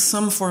don't make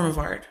some form of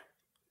art,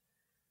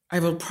 I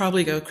will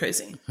probably go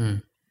crazy.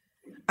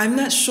 I'm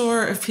not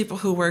sure if people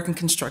who work in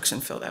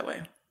construction feel that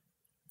way.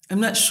 I'm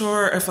not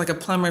sure if like a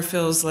plumber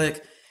feels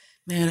like,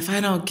 man, if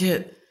I don't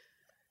get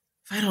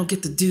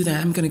to do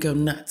that, I'm going to go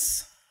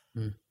nuts.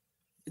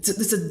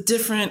 It's a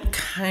different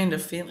kind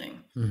of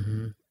feeling.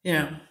 Mm-hmm.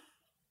 Yeah.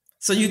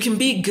 So you can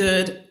be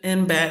good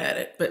and bad at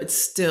it, but it's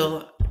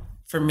still,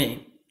 for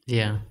me,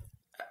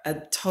 a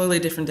totally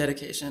different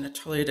dedication, a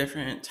totally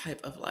different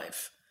type of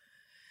life.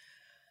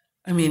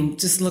 I mean,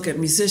 just look at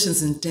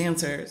musicians and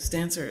dancers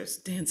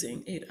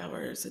dancing 8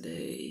 hours a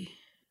day.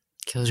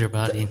 Kills your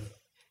body.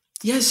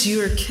 Yes,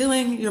 you are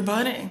killing your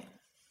body.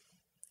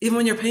 Even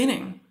when you're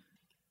painting,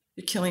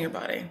 you're killing your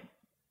body.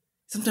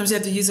 Sometimes you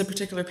have to use a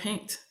particular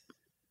paint.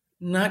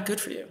 Not good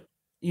for you.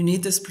 You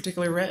need this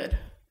particular red.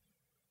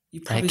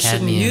 You probably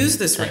shouldn't use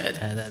this red.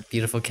 That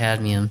beautiful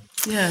cadmium.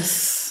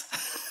 Yes.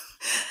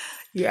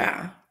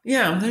 Yeah.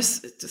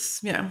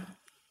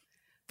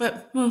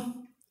 But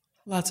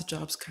lots of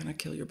jobs kind of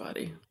kill your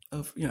body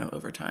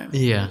over time.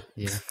 Yeah.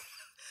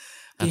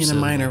 Being a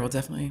miner will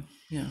definitely,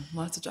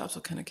 lots of jobs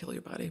will kind of kill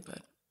your body,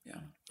 but yeah.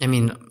 I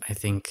mean, I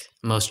think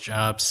most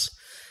jobs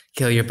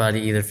kill your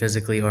body either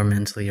physically or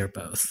mentally or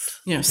both.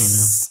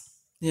 Yes.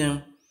 Yeah.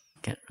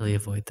 Can't really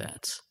avoid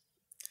that.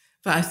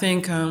 But I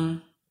think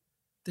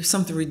there's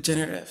something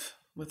regenerative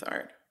with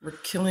art. We're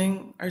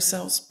killing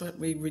ourselves, but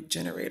we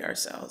regenerate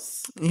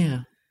ourselves.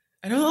 Yeah.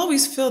 I don't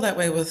always feel that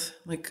way with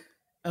like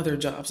other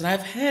jobs. And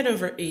I've had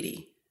over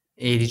 80.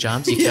 80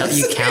 jobs? You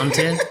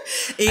counted?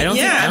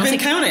 I've been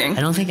counting.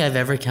 I don't think I've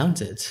ever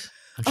counted.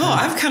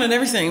 I've counted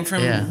everything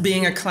from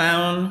being a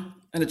clown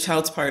at a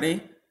child's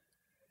party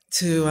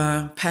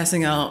to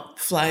passing out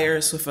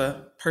flyers with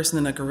a person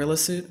in a gorilla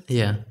suit.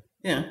 Yeah.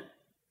 Yeah.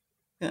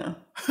 Yeah.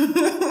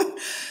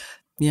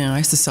 Yeah, I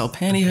used to sell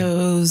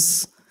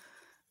pantyhose.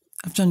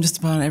 I've done just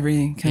about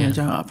every kind of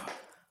job.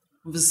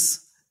 I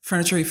was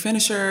furniture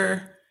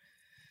refinisher.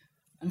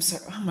 I'm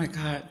sorry. Oh my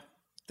God.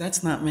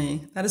 That's not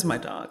me. That is my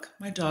dog.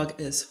 My dog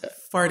is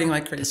farting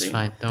like crazy. It's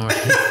fine. Don't worry.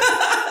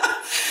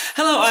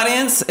 Hello,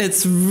 audience.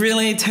 It's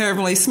really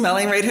terribly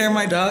smelling right here.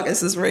 My dog is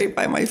just right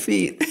by my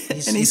feet.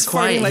 And he's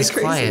quiet. farting like He's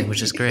crazy. quiet,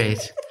 which is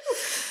great.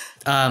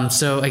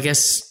 So I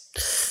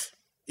guess,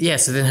 yeah.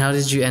 So then how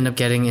did you end up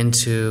getting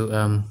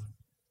into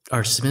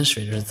artist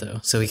administrator, though?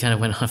 So we kind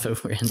of went off a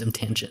random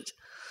tangent.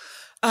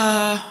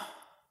 Well,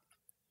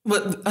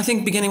 I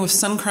think beginning with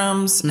Sun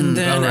Crumbs, and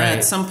then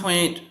at some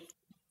point,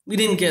 we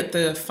didn't get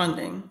the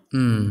funding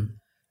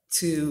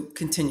to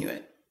continue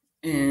it.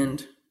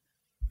 And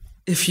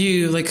if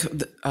you, like,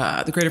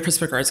 the Greater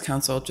Pittsburgh Arts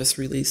Council just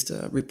released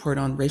a report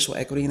on racial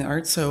equity in the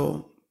arts.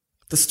 So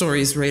the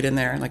story's right in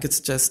there. Like, it's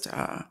just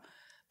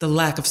the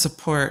lack of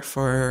support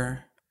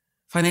for,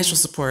 financial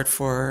support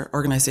for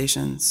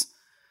organizations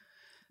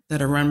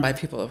that are run by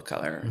people of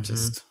color.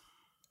 Just,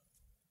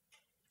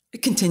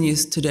 it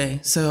continues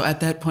today. So at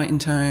that point in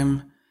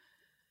time,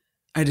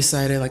 I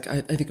decided, like,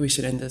 I think we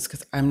should end this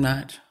because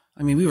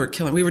we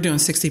were doing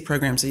 60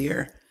 programs a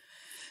year.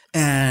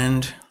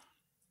 And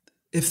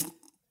if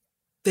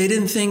they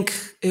didn't think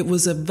it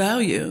was of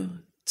value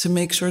to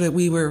make sure that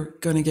we were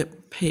going to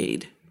get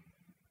paid,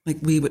 like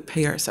we would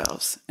pay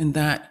ourselves. And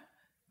that,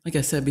 like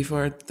I said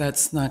before,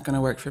 that's not going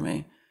to work for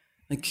me.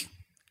 Like,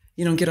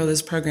 you don't get all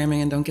this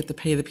programming and don't get to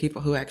pay the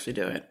people who actually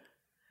do it.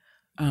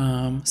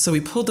 So we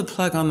pulled the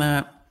plug on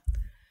that.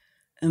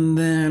 And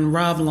then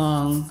Rob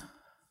Long,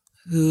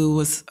 who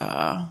was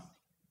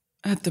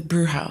at the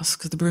Brew House,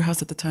 because the Brew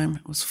House at the time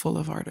was full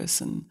of artists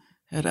and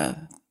had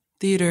a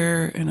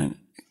theater and a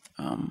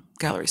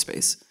gallery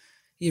space.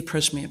 He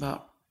approached me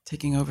about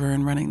taking over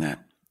and running that.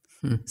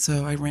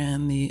 So I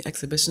ran the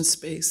exhibition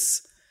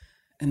space.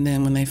 And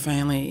then when they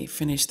finally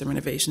finished the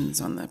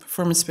renovations on the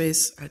performance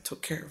space, I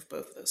took care of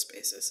both of those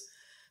spaces.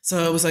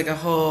 So it was like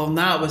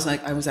now it was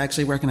like I was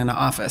actually working in an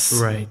office.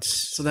 Right.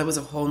 So that was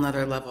a whole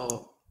nother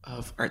level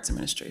of arts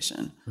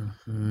administration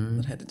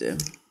that I had to do.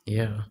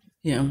 Yeah.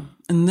 Yeah.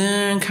 And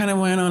then kind of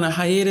went on a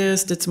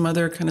hiatus, did some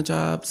other kind of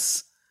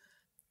jobs.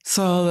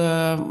 Saw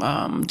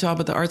the job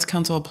at the Arts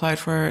Council, applied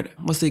for it,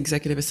 was the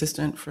executive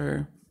assistant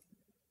for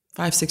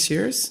 5-6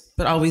 years,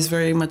 but always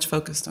very much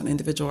focused on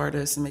individual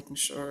artists and making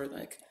sure,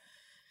 like,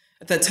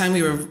 at that time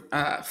we were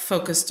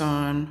focused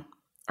on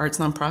arts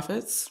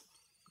nonprofits,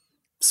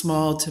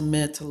 small to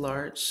mid to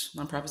large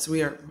nonprofits.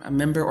 We are a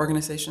member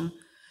organization.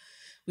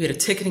 We had a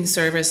ticketing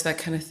service, that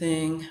kind of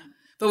thing.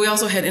 But we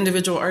also had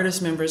individual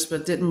artist members,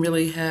 but didn't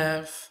really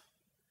have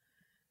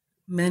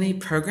many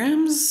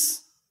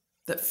programs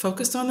that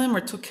focused on them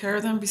or took care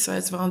of them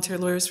besides Volunteer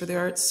Lawyers for the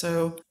Arts.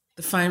 So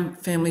the Fine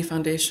Family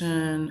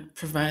Foundation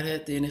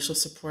provided the initial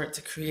support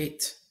to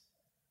create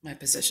my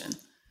position.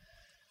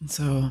 And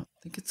so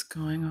I think it's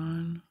going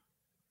on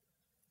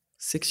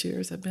 6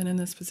 years I've been in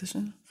this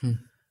position,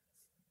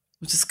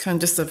 which is kind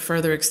of just a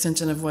further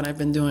extension of what I've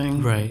been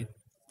doing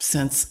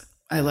since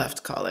I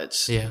left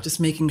college. Yeah. Just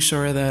making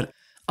sure that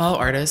all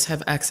artists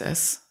have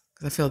access,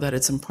 because I feel that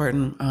it's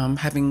important.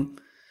 Having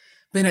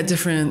been at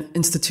different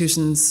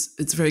institutions,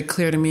 it's very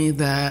clear to me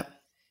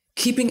that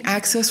keeping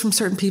access from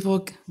certain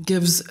people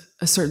gives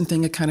a certain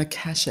thing a kind of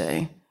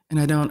cachet, and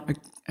I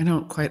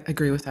don't quite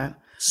agree with that.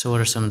 So what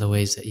are some of the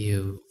ways that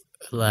you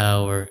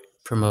allow or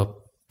promote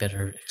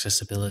better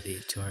accessibility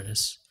to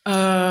artists?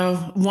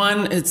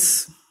 One,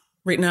 it's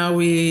right now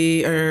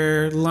we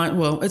are,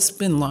 it's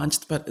been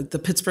launched, but the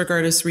Pittsburgh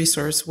Artists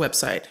Resource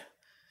website.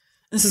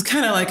 This is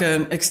kind of like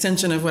an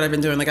extension of what I've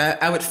been doing. Like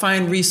I would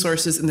find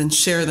resources and then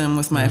share them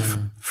with my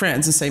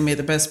friends and say, may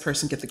the best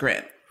person get the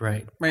grant.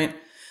 Right.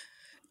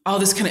 All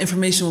this kind of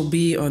information will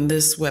be on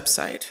this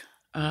website.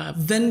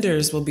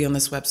 Vendors will be on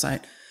this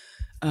website.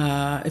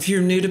 If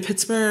you're new to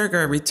Pittsburgh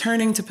or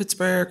returning to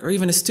Pittsburgh or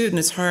even a student,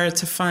 it's hard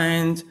to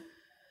find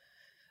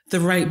the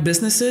right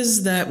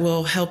businesses that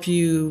will help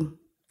you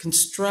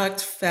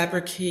construct,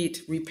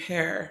 fabricate,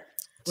 repair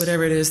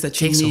whatever it is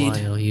that you need. Takes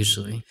a while,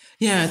 usually.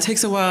 Yeah, it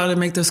takes a while to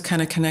make those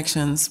kind of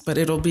connections, but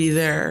it'll be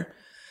there.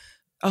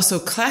 Also,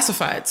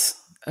 classifieds,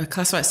 a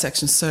classified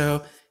section.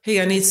 So, hey,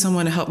 I need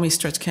someone to help me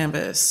stretch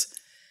canvas.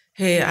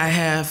 Hey, I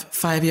have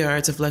 5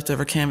 yards of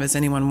leftover canvas.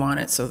 Anyone want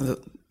it? So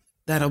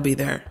that'll be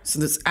there. So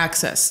there's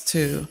access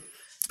to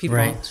people.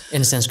 Right.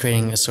 In a sense,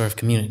 creating a sort of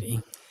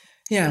community.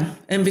 Yeah.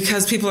 And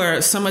because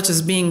so much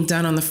is being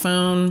done on the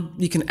phone,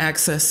 you can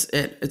access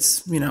it.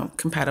 It's,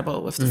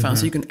 compatible with the phone.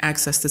 So you can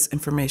access this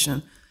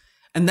information.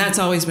 And that's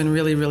always been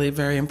really, really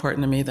very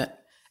important to me,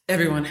 that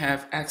everyone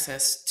have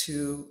access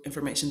to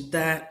information.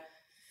 That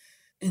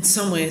in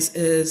some ways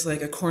is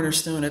like a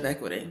cornerstone of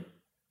equity.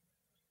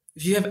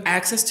 If you have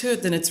access to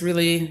it, then it's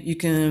really, you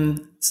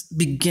can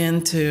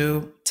begin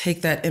to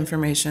take that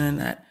information and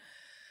that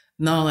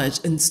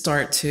knowledge and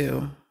start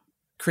to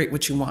create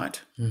what you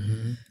want.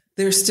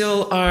 There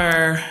still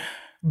are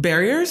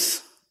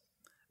barriers,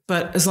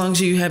 But as long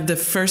as you have the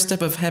first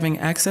step of having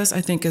access,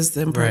 I think is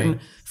the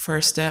important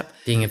first step.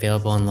 Being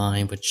available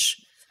online, which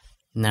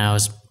now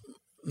is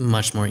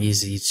much more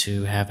easy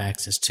to have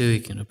access to. You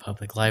can go to a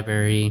public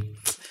library.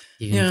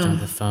 You can on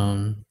the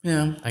phone.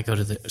 Yeah. I go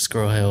to the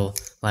Squirrel Hill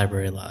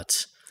Library a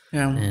lot.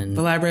 Yeah. And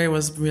the library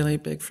was really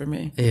big for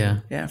me.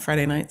 Yeah. Yeah.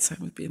 Friday nights I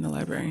would be in the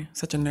library.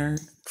 Such a nerd.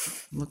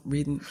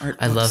 Reading art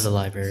books. I love the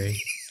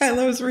library. I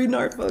love reading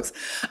art books.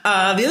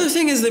 The other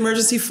thing is the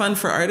emergency fund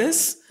for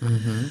artists.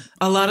 Mm-hmm.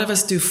 A lot of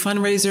us do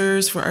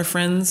fundraisers for our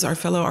friends, our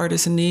fellow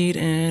artists in need,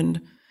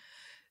 and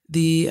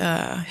the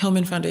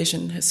Hillman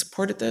Foundation has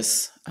supported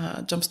this,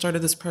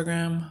 jump-started this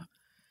program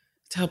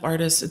to help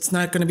artists. It's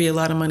not going to be a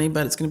lot of money,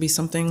 but it's going to be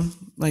something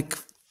like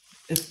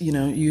if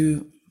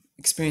you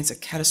experience a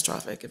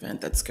catastrophic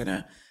event that's going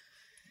to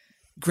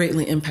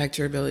greatly impact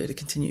your ability to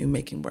continue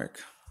making work.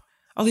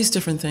 All these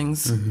different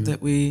things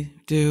that we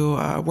do,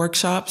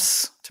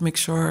 workshops to make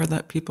sure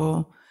that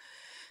people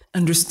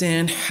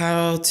understand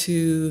how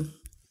to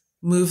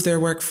move their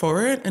work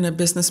forward in a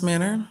business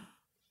manner,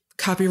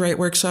 copyright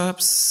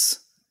workshops,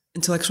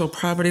 intellectual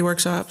property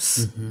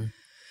workshops.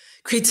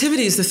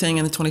 Creativity is the thing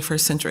in the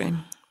 21st century.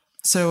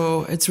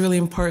 So it's really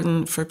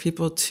important for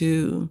people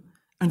to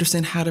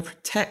understand how to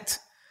protect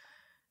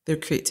their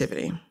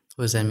creativity.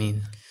 What does that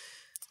mean?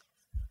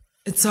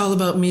 It's all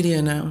about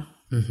media now.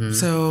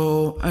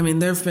 So, I mean,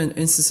 there have been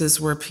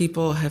instances where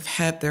people have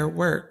had their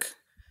work.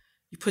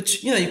 You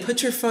put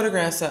your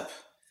photographs up.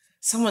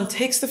 Someone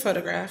takes the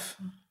photograph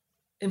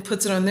and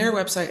puts it on their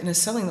website and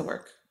is selling the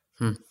work.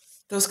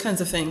 Those kinds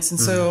of things. And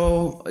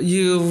so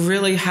you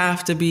really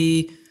have to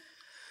you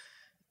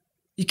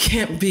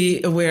can't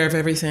be aware of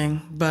everything,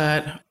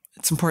 but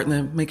it's important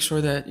to make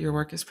sure that your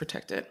work is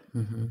protected.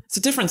 It's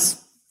a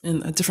difference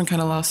in a different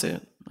kind of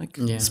lawsuit, like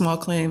small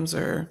claims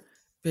or,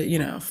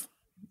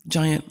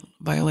 giant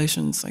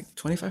violations, like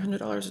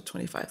 $2,500 or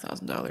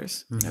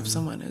 $25,000 if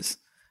someone is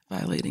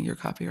violating your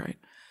copyright.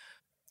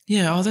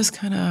 Yeah, all this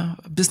kind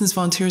of business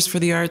volunteers for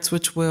the arts,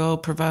 which will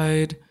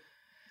provide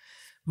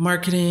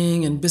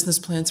marketing and business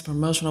plans,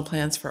 promotional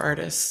plans for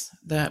artists.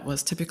 That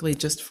was typically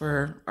just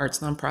for arts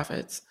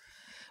nonprofits,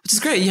 which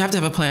is great. You have to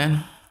have a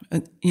plan,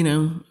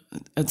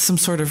 some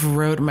sort of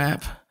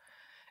roadmap.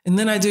 And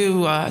then I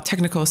do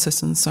technical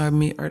assistance, so I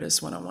meet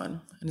artists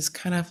one-on-one, and it's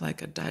kind of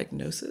like a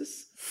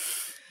diagnosis.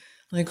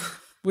 Like,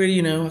 where do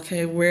you know?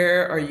 Okay,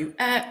 where are you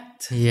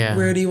at? Yeah.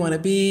 Where do you want to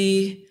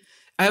be?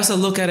 I also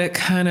look at it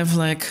kind of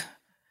like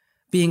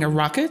being a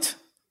rocket.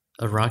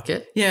 A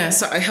rocket? Yeah,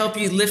 so I help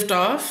you lift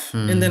off,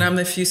 and then I'm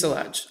the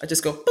fuselage. I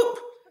just go boop,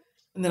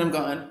 and then I'm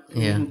gone.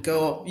 You can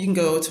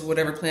go to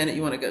whatever planet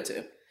you want to go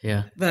to.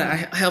 Yeah. But I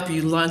help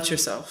you launch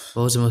yourself.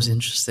 What was the most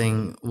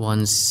interesting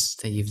ones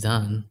that you've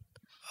done?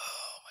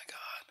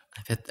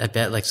 I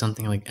bet like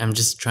something like, I'm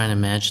just trying to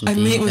imagine. I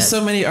meet with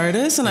so many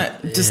artists and I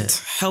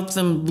just help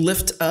them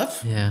lift up.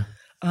 Yeah.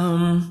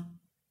 I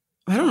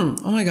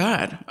don't, oh my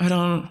God. I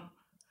don't.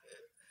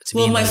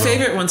 Well, my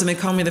favorite ones, and they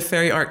call me the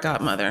fairy art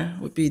godmother,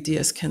 would be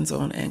D.S.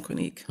 Kenzel and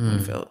Anquinique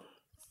Winfield.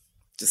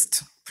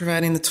 Just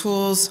providing the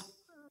tools,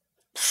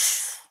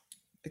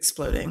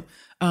 exploding.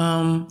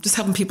 Just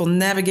helping people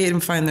navigate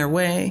and find their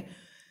way.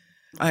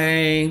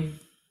 I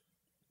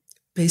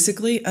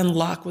basically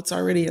unlock what's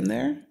already in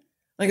there.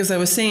 Like as I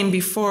was saying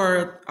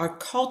before, our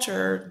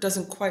culture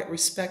doesn't quite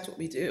respect what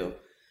we do.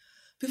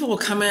 People will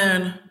come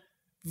in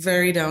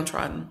very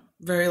downtrodden,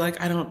 very like,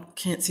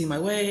 can't see my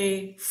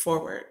way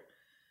forward.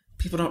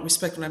 People don't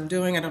respect what I'm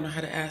doing. I don't know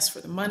how to ask for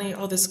the money,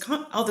 all this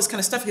kind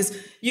of stuff, because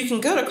you can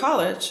go to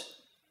college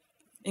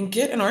and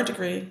get an art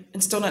degree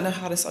and still not know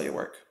how to sell your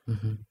work.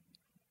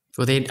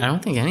 Well, I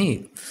don't think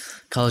any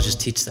colleges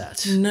teach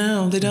that.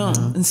 No, they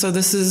don't. And so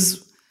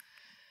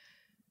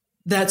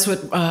that's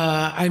what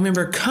I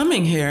remember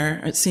coming here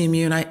at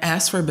CMU, and I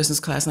asked for a business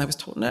class and I was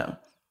told no.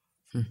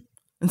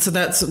 And so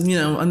that's,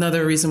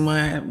 another reason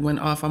why I went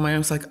off on my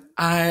own. It's like,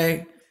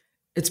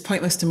 it's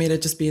pointless to me to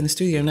just be in the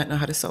studio and not know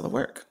how to sell the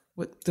work.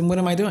 Then what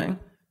am I doing?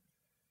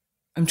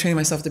 I'm training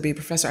myself to be a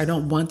professor. I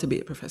don't want to be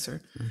a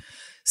professor.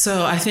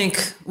 So I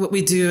think what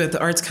we do at the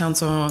Arts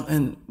Council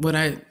and what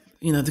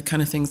the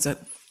kind of things that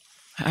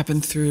happen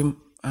through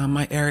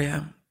my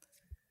area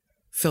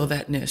fill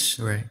that niche.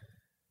 Right.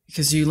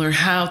 Because you learn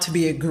how to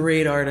be a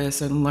great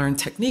artist and learn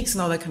techniques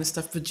and all that kind of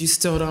stuff, but you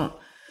don't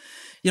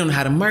know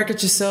how to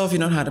market yourself. You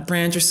don't know how to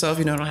brand yourself.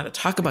 You don't know how to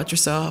talk about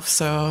yourself.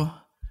 So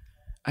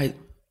we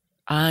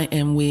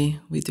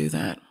do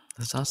that.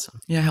 That's awesome.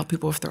 Yeah, I help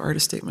people with their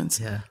artist statements.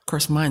 Yeah. Of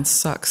course, mine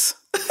sucks.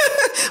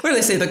 What do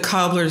they say? The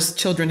cobbler's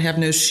children have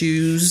no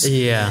shoes.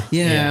 Yeah.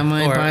 Yeah,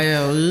 my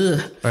bio.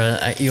 Ugh.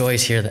 Or you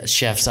always hear that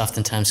chefs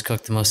oftentimes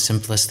cook the most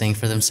simplest thing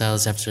for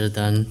themselves after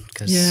they're done,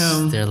 because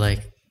they're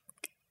like,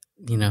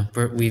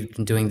 we've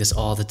been doing this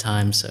all the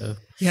time, so.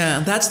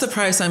 Yeah, that's the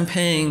price I'm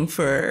paying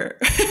for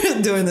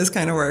doing this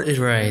kind of work.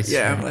 Right.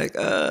 Yeah, I'm like,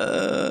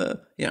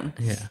 yeah.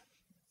 Yeah.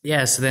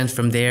 Yeah, so then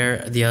from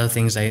there, the other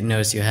things I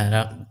noticed you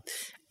had,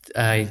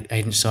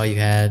 I saw you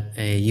had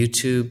a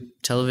YouTube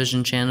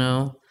television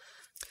channel,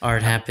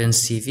 Art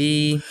Happens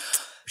TV,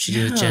 which you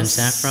do with Jen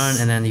Saffron,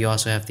 and then you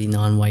also have the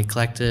Non-White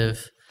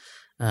Collective.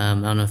 I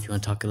don't know if you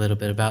want to talk a little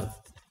bit about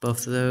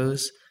both of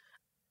those.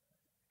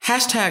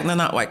 Hashtag the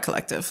Not White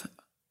Collective.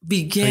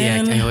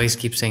 Began. I always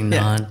keep saying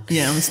non.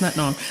 Yeah, it's not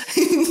non.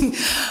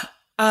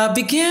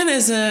 Began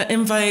as an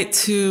invite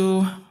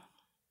to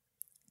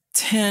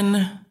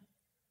 10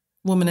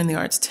 women in the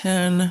arts,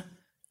 10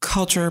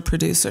 culture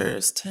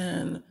producers,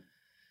 10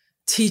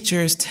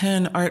 teachers,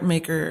 10 art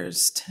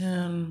makers,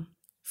 10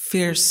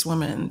 fierce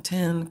women,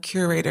 10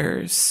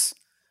 curators,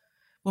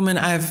 women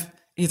I've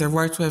either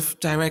worked with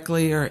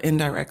directly or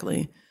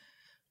indirectly.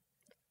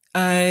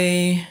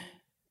 I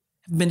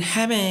have been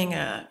having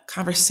a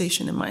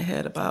conversation in my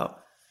head about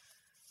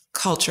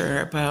culture,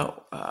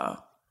 about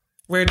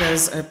where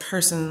does a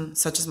person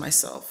such as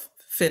myself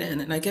fit in?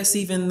 And I guess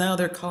even now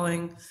they're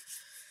calling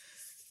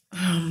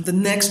the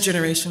next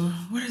generation,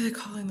 what are they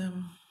calling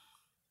them?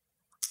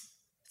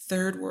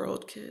 Third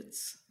world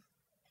kids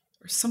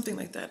or something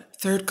like that.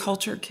 Third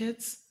culture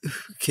kids.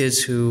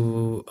 Kids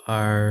who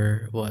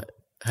are what?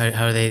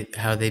 How are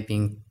they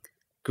being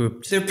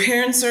grouped? Their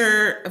parents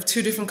are of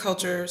two different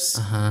cultures.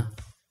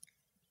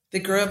 They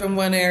grow up in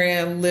one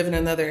area, live in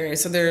another area.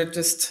 So they're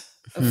just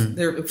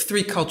they're of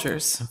three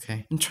cultures.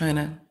 Okay. And trying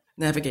to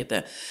navigate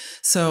that.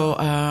 So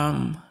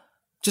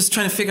just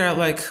trying to figure out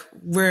like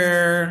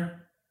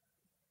where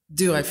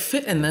do I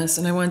fit in this?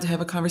 And I wanted to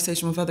have a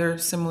conversation with other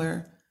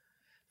similar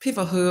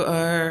people who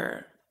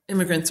are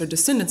immigrants or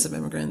descendants of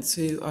immigrants,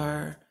 who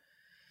are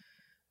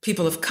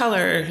people of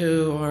color,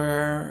 who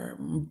are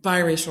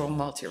biracial,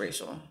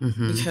 multiracial,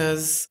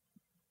 because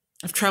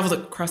I've traveled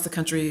across the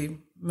country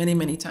many,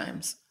 many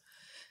times.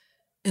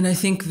 And I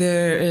think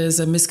there is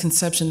a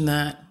misconception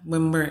that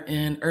when we're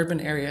in urban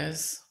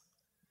areas,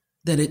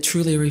 that it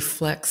truly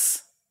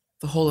reflects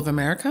the whole of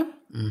America.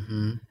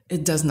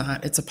 It does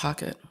not. It's a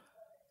pocket.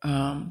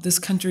 This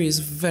country is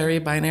very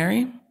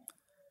binary.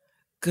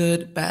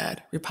 Good,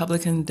 bad,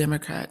 Republican,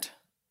 Democrat,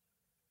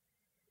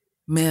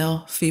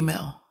 male,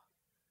 female,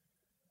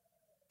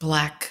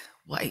 black,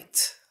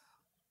 white.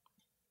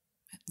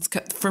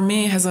 For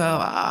me, it has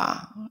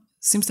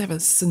seems to have a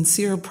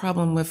sincere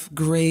problem with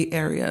gray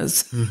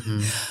areas.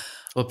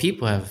 Well,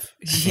 people have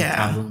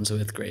problems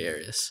with gray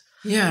areas.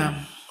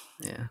 Yeah.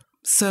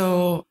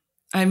 So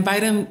I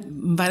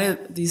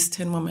invited these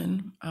 10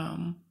 women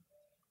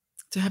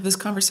to have this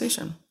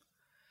conversation.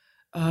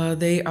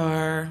 They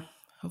are,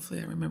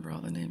 hopefully I remember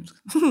all the names.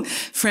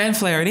 Fran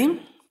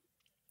Flaherty,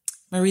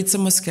 Maritza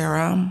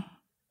Mosquera,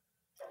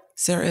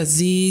 Sarah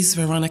Aziz,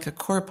 Veronica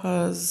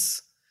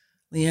Corpus,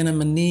 Leanna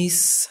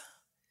Manise,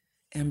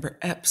 Amber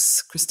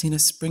Epps, Christina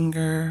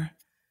Springer,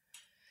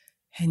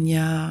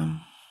 Henya,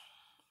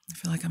 I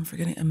feel like I'm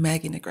forgetting, and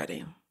Maggie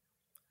Negretti.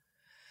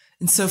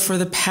 And so for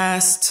the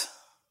past,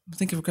 I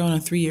think we're going on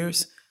 3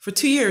 years. For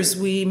 2 years,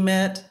 we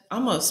met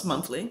almost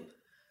monthly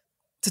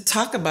to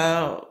talk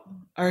about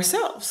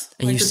ourselves.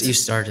 And like you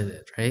started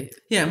it, right?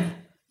 Yeah,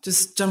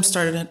 just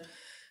jump-started it.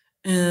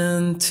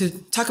 And to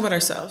talk about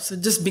ourselves.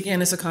 It just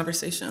began as a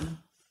conversation.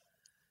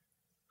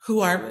 Who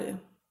are we?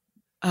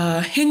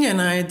 Henya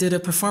and I did a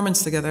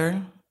performance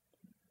together.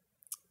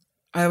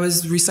 I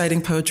was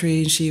reciting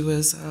poetry and she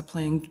was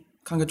playing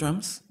conga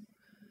drums.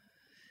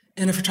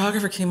 And a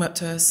photographer came up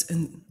to us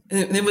and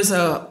it was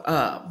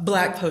a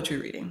Black poetry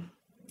reading.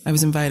 I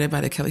was invited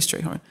by the Kelly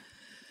Strayhorn.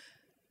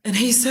 And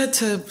he said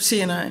to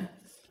she and I,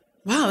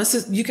 wow,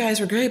 you guys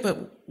were great,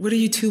 but what are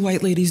you two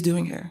white ladies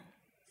doing here?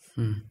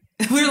 And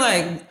we're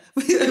like,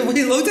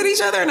 we looked at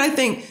each other and I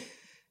think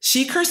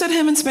she cursed at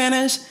him in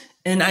Spanish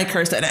and I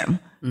cursed at him.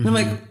 And I'm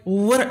like,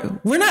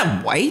 what? We're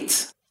not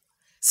white.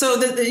 So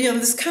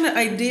this kind of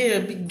idea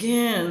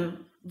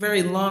began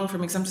very long for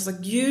me because I'm just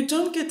like, you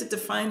don't get to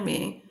define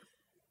me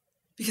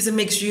because it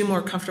makes you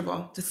more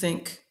comfortable to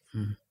think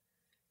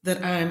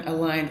that I'm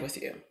aligned with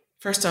you.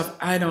 First off,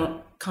 I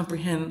don't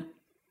comprehend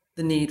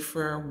the need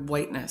for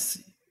whiteness.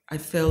 I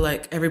feel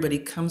like everybody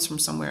comes from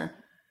somewhere.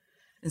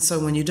 And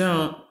so when you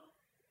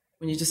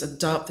just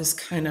adopt this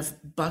kind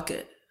of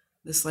bucket,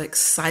 this like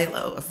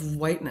silo of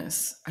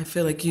whiteness, I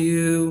feel like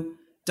you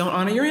don't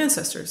honor your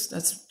ancestors.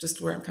 That's just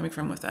where I'm coming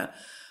from with that.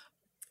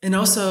 And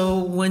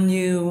also when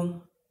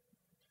you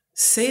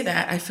say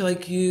that, I feel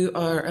like you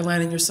are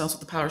aligning yourself with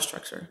the power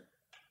structure.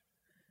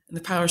 And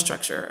the power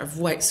structure of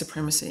white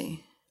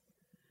supremacy,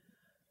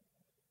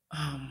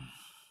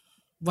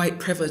 white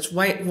privilege,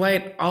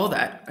 white, all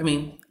that. I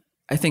mean,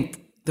 I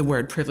think the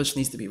word privilege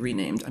needs to be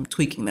renamed. I'm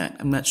tweaking that.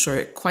 I'm not sure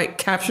it quite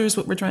captures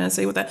what we're trying to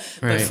say with that,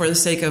 right. But for the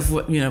sake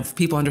of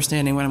people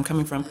understanding where I'm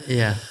coming from.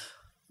 Yeah.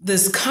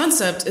 This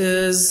concept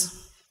is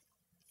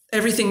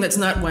everything that's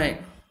not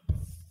white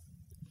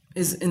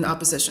is in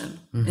opposition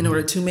in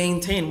order to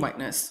maintain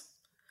whiteness.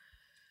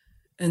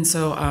 And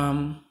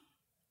so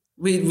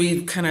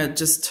we kind of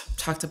just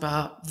talked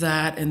about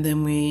that, and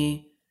then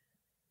we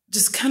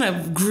just kind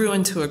of grew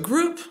into a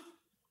group,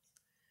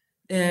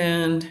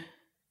 and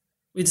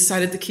we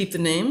decided to keep the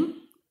name.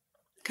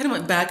 Kind of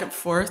went back and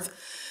forth,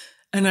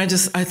 and I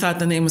thought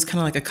the name was kind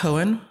of like a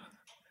koan.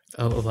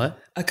 Oh, a what?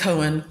 A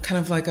koan, kind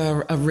of like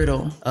a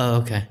riddle.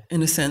 Oh, okay.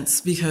 In a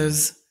sense,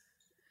 because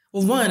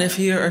Well, one, if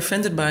you're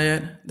offended by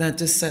it, that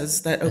just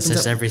says that opens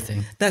says up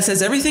everything. That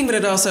says everything, but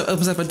it also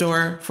opens up a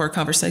door for a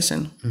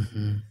conversation.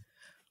 Mm-hmm.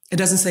 It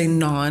doesn't say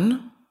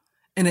non,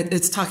 and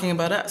it's talking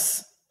about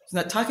us. It's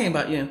not talking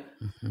about you.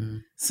 Mm-hmm.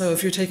 So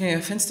if you're taking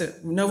offense to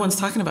it, no one's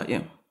talking about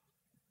you.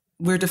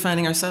 We're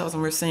defining ourselves,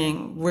 and we're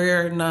saying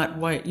we're not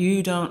white.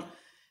 You don't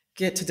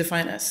get to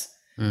define us.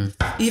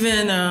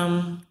 Even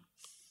there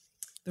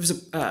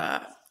was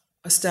a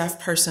staff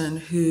person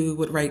who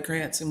would write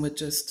grants and would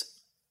just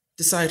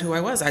decide who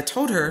I was. I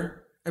told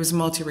her I was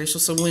multiracial.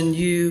 So when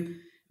you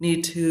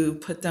need to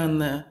put down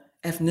the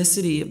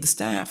ethnicity of the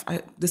staff,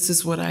 this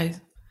is what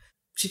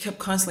she kept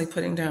constantly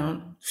putting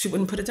down. She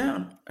wouldn't put it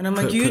down. And I'm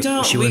like,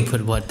 She wouldn't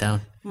put what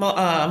down?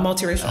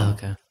 Multiracial. Oh,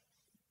 okay.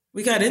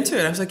 We got into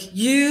it. I was like,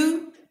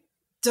 you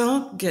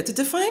don't get to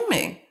define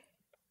me.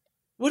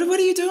 What are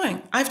you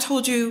doing? I've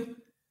told you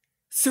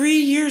 3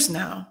 years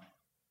now,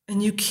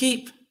 and you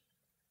keep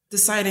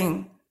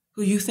deciding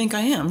who you think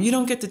I am. You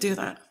don't get to do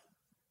that.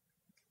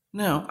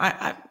 No,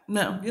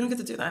 no, you don't get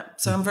to do that.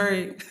 So I'm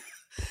very,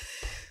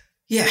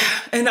 yeah.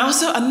 And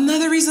also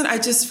another reason, I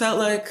just felt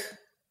like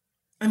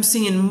I'm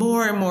seeing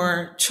more and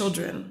more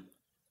children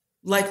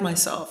like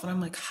myself. And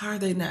I'm like, how are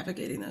they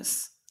navigating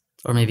this?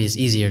 Or maybe it's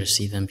easier to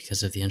see them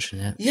because of the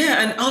internet. Yeah.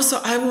 And also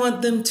I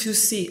want them to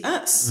see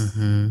us.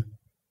 Mm-hmm.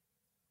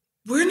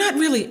 We're not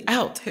really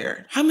out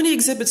here. How many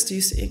exhibits do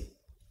you see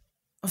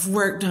of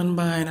work done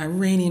by an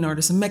Iranian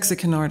artist, a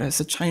Mexican artist,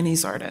 a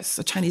Chinese artist,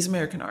 a Chinese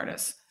American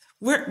artist?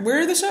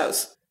 Where are the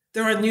shows?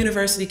 They're on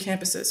university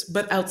campuses.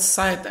 But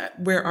outside that,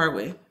 where are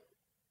we?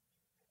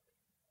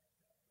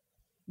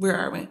 Where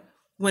are we?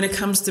 When it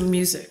comes to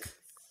music,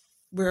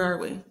 where are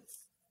we?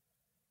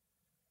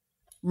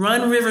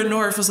 Run River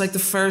North was like the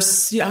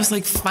first, I was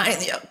like,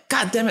 finally,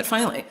 God damn it,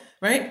 finally,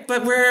 right?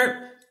 But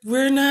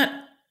we're not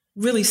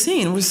really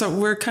seen.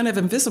 We're kind of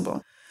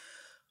invisible.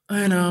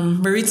 And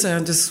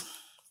Maritza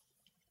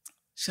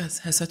she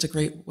has such a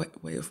great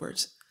way of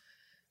words.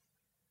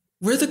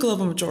 We're the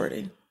global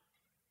majority,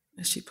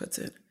 as she puts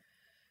it.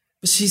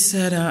 But she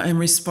said, in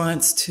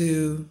response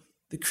to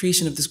the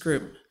creation of this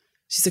group,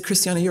 she said,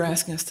 Christiana, you're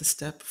asking us to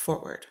step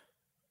forward.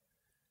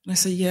 And I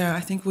said, yeah, I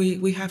think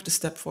we have to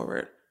step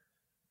forward.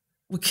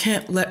 We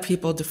can't let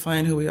people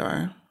define who we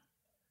are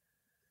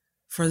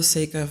for the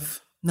sake of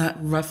not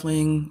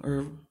ruffling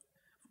or,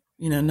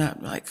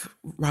 not like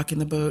rocking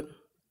the boat.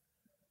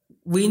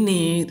 We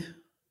need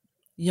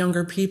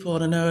younger people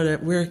to know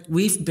that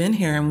we've been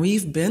here and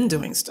we've been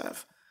doing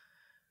stuff.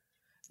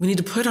 We need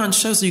to put on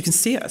shows so you can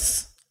see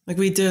us. Like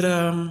we did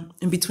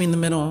In Between the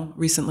Middle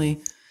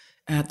recently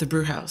at the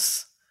Brew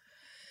House.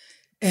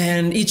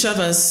 And each of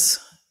us,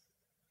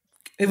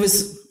 it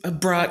was a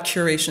broad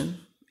curation.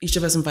 Each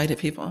of us invited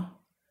people.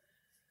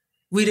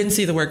 We didn't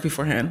see the work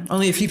beforehand.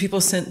 Only a few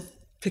people sent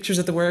pictures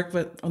of the work,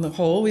 but on the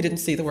whole, we didn't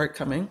see the work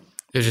coming.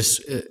 It was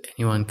just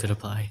anyone could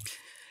apply.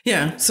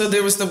 Yeah. So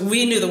there was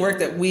we knew the work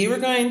that we were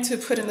going to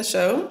put in the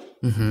show,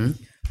 mm-hmm.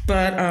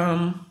 but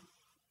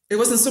it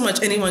wasn't so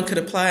much anyone could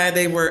apply.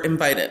 They were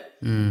invited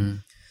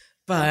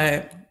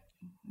by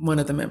one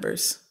of the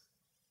members.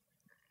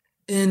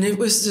 And it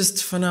was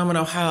just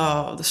phenomenal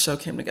how the show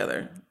came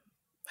together.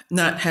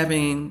 Not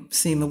having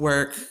seen the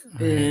work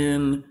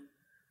in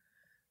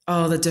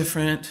all the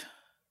different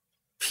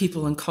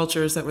people and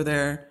cultures that were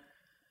there.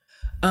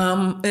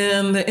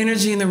 And the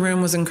energy in the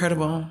room was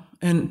incredible.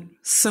 And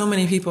so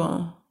many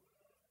people,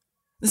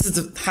 this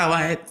is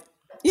how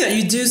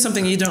you do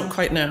something you don't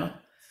quite know.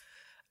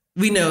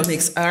 We know it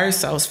makes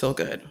ourselves feel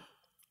good.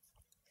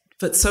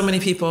 But so many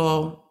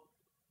people,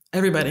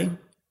 everybody,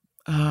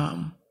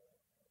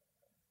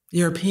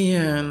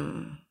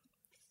 European,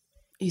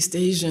 East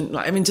Asian,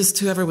 just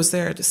whoever was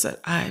there just said,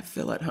 I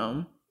feel at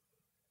home.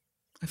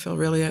 I feel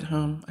really at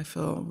home. I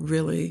feel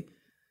really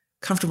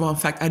comfortable. In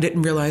fact, I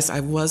didn't realize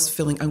I was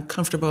feeling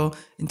uncomfortable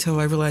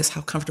until I realized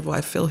how comfortable I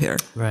feel here.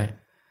 Right.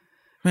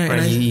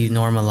 You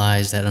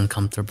normalize that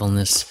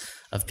uncomfortableness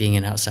of being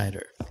an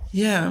outsider.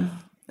 Yeah.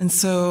 And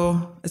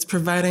so it's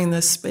providing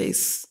this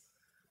space.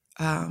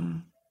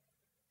 And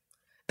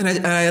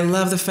I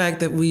love the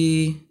fact that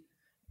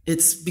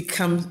it's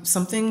become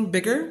something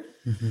bigger.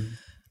 Mm-hmm.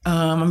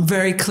 I'm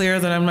very clear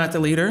that I'm not the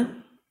leader.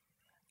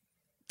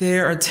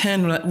 There are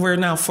 10, we're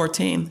now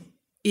 14.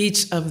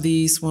 Each of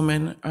these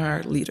women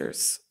are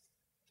leaders.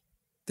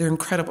 They're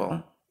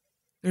incredible.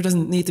 There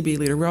doesn't need to be a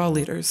leader. We're all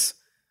leaders.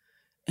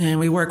 And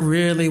we work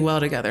really well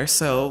together.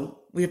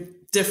 So we have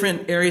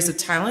different areas of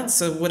talent.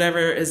 So whatever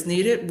is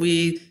needed,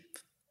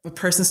 a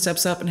person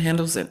steps up and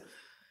handles it.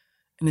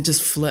 And it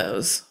just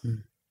flows.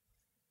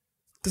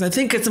 Because I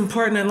think it's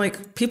important.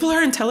 And people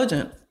are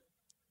intelligent.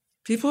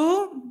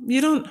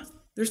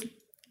 There's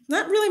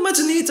not really much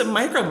need to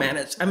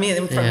micromanage.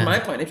 From my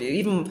point of view,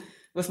 even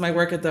with my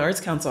work at the Arts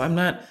Council,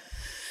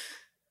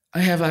 I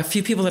have a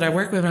few people that I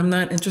work with, I'm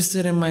not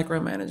interested in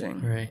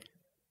micromanaging. Right.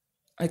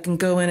 I can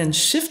go in and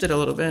shift it a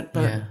little bit,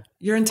 but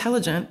you're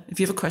intelligent. If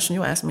you have a question,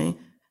 you ask me.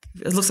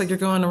 If it looks like you're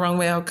going the wrong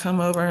way, I'll come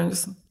over and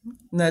just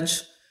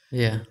nudge.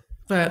 Yeah.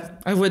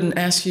 But I wouldn't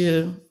ask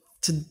you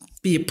to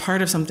be a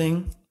part of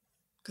something.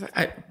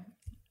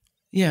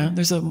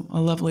 there's a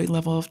lovely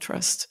level of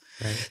trust.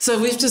 Right. So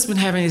we've just been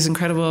having these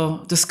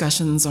incredible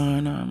discussions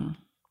on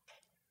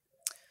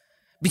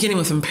beginning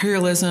with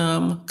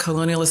imperialism,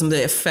 colonialism,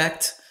 the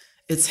effect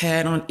it's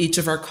had on each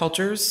of our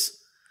cultures,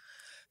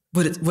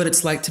 what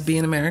it's like to be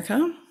in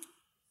America,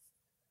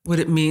 what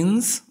it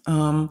means,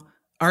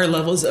 our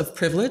levels of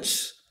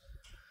privilege.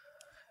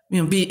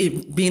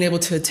 Being able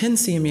to attend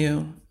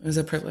CMU is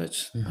a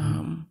privilege.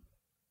 Mm-hmm.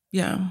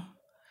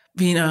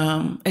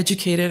 Being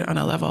educated on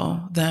a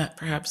level that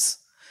perhaps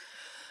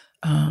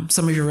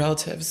some of your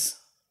relatives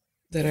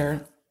that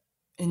are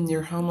in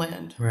your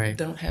homeland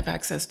don't have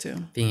access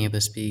to. Being able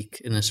to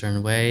speak in a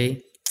certain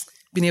way.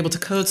 Being able to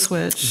code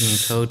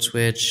switch.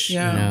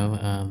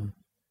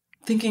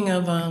 Thinking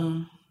of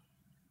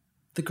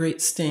the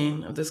great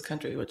stain of this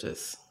country, which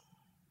is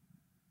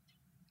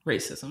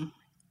racism.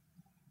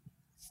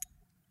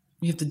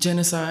 You have the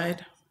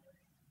genocide,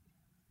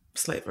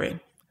 slavery.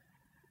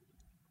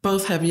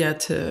 Both have yet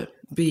to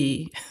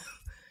be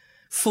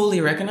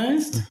fully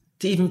recognized,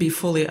 to even be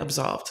fully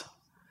absolved.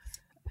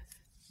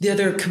 The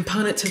other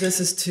component to this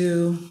is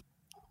to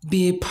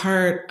be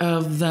part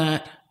of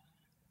that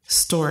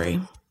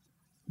story,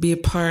 be a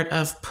part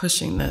of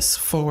pushing this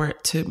forward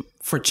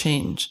for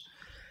change,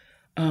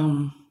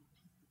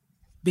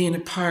 being a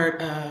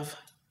part of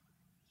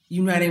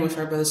uniting with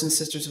our brothers and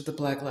sisters of the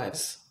Black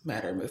Lives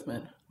Matter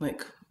movement.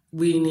 Like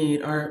we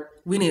are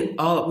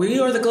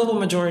the global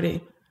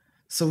majority.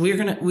 So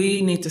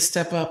we need to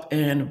step up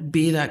and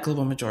be that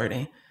global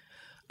majority.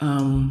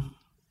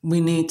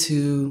 We need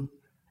to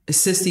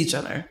assist each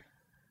other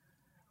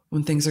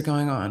when things are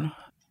going on.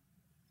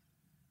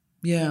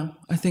 Yeah,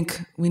 I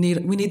think we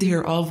need to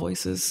hear all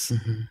voices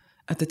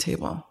at the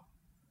table.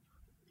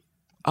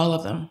 All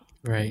of them.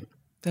 Right.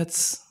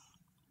 That's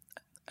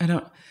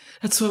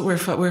what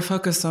we're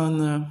focused on,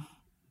 the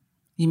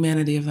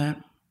humanity of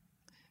that.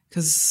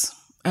 Because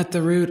at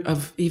the root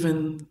of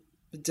even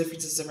the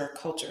differences of our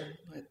culture,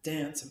 like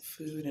dance and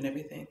food and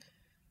everything,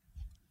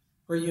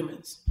 we're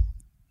humans.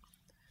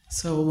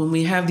 So when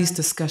we have these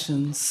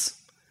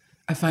discussions,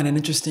 I find it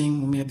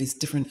interesting when we have these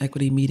different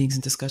equity meetings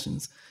and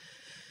discussions.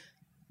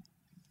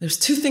 There's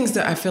two things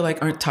that I feel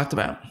like aren't talked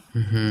about.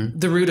 Mm-hmm.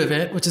 The root of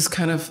it, which is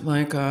kind of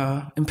like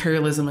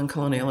imperialism and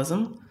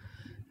colonialism,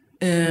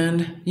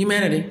 and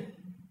humanity.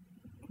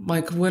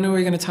 Like, when are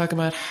we going to talk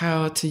about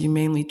how to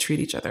humanely treat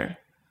each other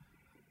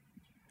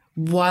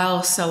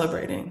while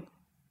celebrating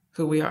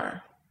who we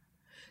are?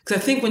 Because I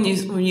think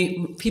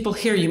when people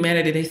hear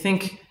humanity, they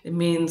think it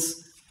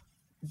means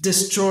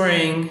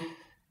destroying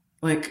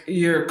like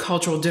your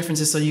cultural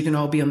differences so you can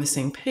all be on the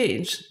same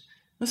page. I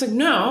was like,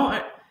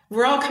 no,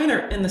 we're all kind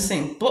of in the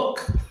same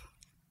book,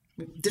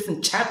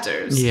 different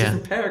chapters,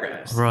 different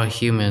paragraphs. We're all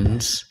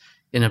humans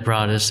in a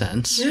broader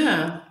sense.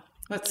 Yeah,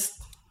 that's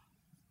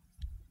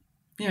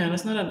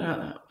not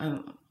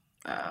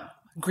a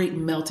great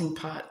melting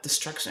pot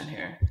destruction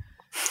here.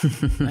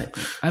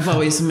 I've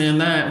always,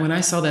 that when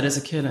I saw that as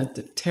a kid,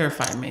 it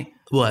terrified me.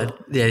 What?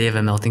 Yeah, you have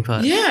a melting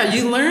pot? Yeah,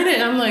 you learn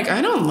it. I'm like,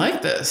 I don't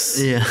like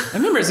this. Yeah. I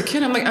remember as a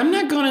kid, I'm like, I'm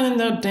not going in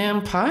no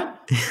damn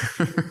pot.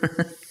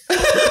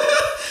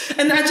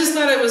 And I just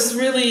thought it was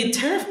really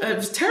it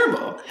was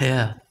terrible.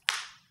 Yeah.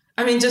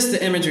 I mean, just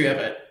the imagery of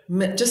it.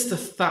 Just the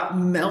thought,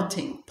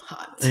 melting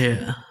pot.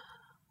 Yeah.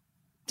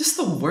 Just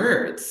the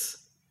words.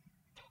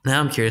 Now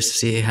I'm curious to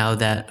see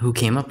who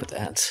came up with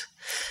that.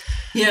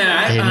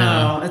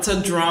 Yeah, it's a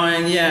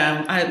drawing.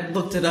 Yeah, I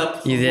looked it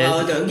up a while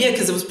ago. Yeah,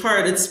 because it's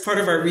part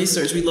of our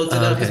research. We looked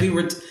it up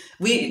because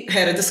we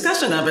had a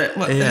discussion of it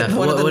at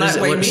one of the night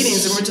white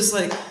meetings, and we're just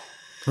like,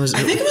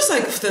 I think it was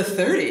like the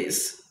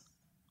 30s,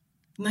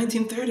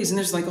 1930s, and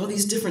there's like all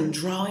these different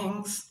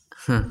drawings.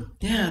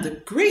 Yeah,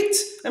 the Great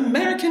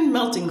American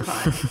Melting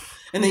Pot.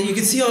 And then you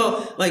can see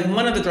all, like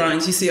one of the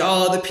drawings, you see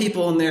all the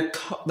people in their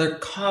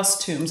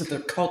costumes of their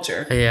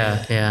culture.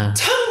 Yeah, yeah.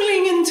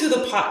 Tumbling into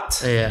the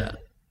pot. Yeah.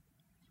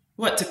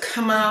 What, to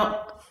come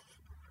out?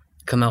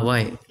 Come out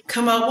white.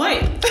 Come out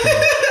white.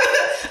 Yeah.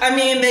 I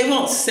mean, they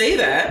won't say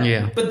that.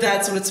 Yeah. But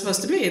that's what it's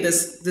supposed to be.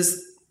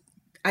 This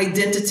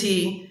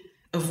identity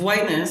of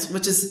whiteness,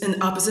 which is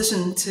in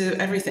opposition to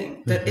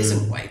everything that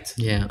isn't white.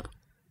 Yeah.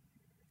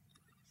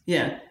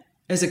 Yeah.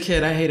 As a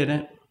kid, I hated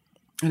it.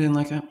 I didn't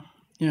like it.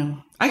 Yeah.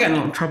 I got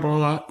in trouble a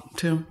lot,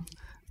 too.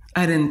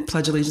 I didn't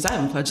pledge allegiance. I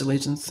haven't pledged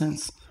allegiance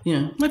since.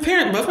 Yeah.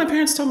 Both my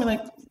parents told me,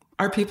 like,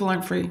 our people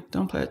aren't free.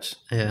 Don't pledge.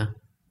 Yeah.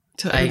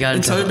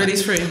 Until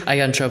everybody's free. I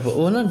got in trouble.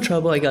 Well, not in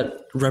trouble. I got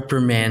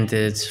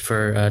reprimanded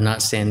for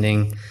not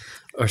standing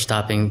or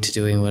stopping to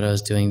doing what I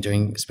was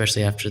doing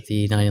especially after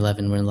the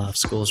 9/11, when a lot of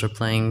schools were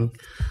playing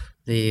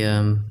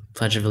the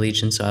Pledge of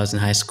Allegiance. So I was in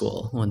high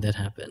school when that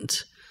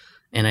happened.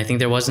 And I think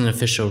there was an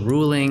official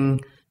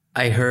ruling.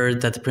 I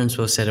heard that the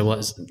principal said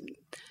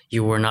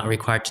you were not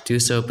required to do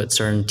so, but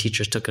certain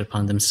teachers took it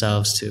upon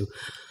themselves to,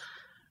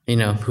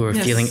 who were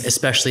feeling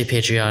especially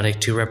patriotic,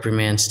 to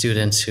reprimand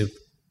students who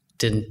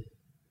didn't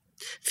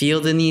feel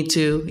the need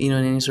to, in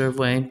any sort of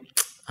way.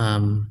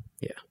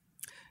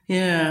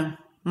 Yeah.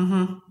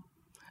 Mm-hmm.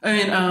 I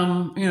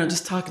mean,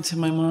 just talking to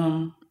my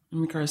mom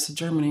in regards to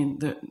Germany,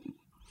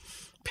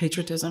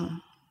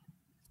 patriotism.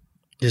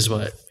 Is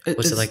what?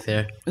 What's it like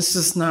there? It's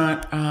just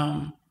not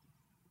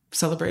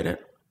celebrated.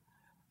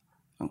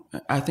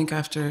 I think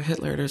after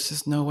Hitler, there's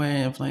just no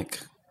way of like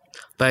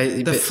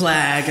the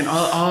flag and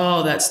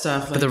all that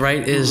stuff. But the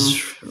right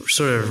is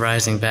sort of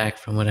rising back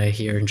from what I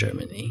hear in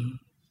Germany.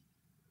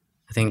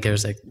 I think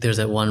there's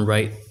that one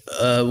right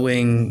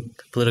wing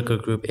political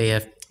group,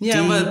 AfD.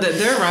 Yeah, but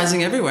they're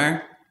rising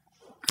everywhere.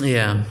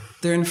 Yeah.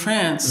 They're in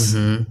France,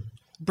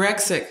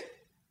 Brexit,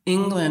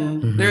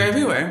 England. They're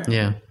everywhere.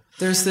 Yeah.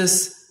 There's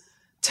this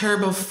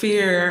terrible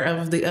fear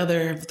of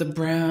the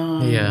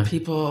brown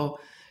people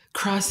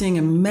crossing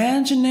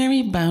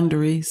imaginary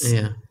boundaries.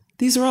 Yeah.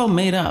 These are all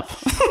made up.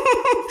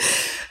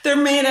 They're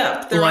made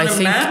up. They're on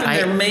a map and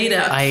they're made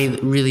up. I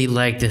really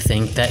like to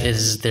think that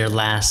is their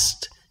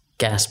last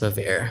gasp of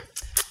air,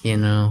 you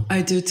know?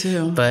 I do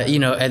too. But, you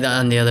know,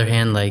 on the other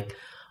hand, like,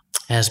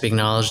 it has to be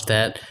acknowledged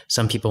that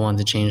some people want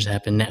the change to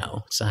happen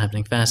now. It's not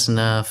happening fast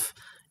enough,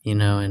 you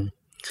know,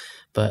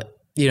 but,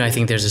 you know, I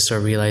think there's a sort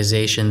of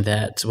realization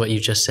that what you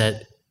just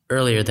said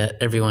earlier, that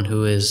everyone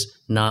who is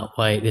not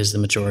white is the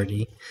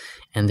majority.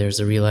 And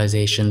there's a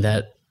realization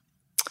that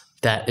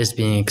is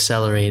being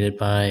accelerated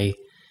by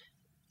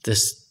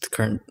this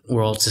current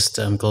world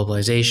system,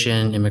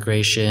 globalization,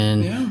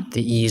 immigration,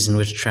 the ease in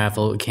which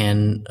travel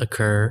can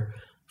occur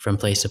from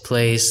place to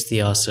place,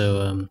 the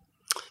also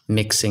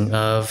mixing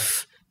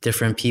of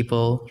different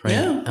people, right?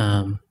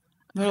 Yeah.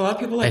 There are a lot of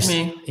people like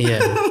me.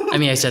 Yeah. I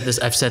mean, I've said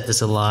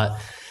this a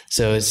lot,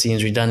 so it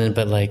seems redundant,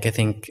 but like, I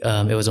think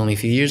it was only a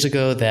few years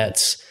ago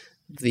that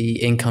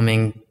the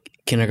incoming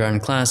kindergarten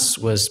class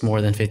was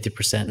more than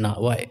 50%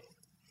 not white,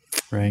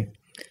 right?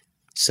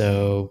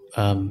 So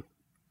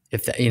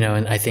if that, you know,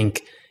 and I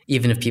think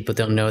even if people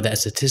don't know that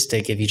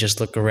statistic, if you just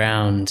look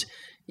around,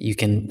 you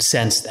can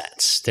sense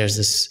that there's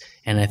this,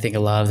 and I think a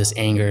lot of this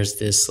anger is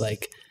this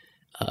like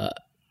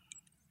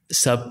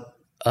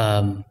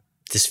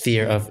this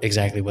fear of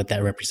exactly what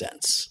that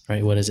represents,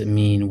 right? What does it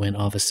mean when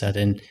all of a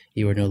sudden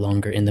you are no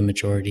longer in the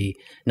majority,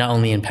 not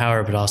only in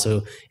power, but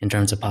also in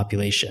terms of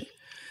population?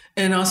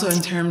 And also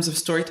in terms of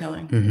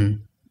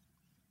storytelling.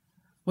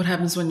 What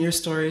happens when your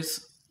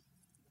stories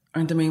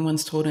aren't the main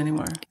ones told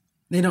anymore?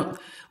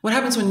 What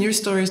happens when your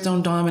stories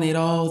don't dominate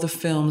all the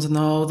films and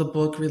all the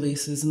book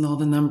releases and all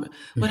the number?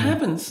 What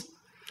happens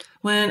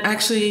when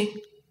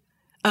actually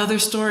other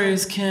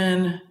stories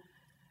can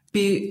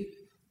be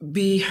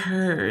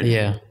heard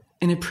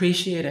and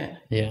appreciated?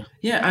 Yeah.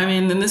 I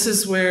mean, and this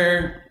is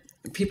where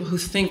people who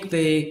think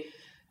they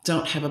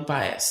don't have a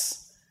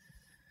bias,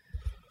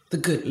 the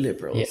good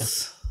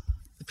liberals,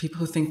 the people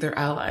who think they're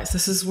allies,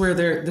 this is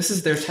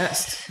their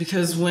test.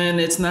 Because when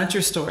it's not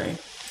your story,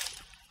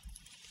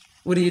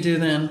 what do you do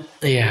then?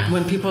 Yeah.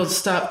 When people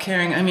stop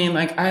caring, I mean,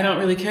 like, I don't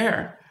really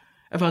care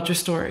about your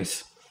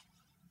stories.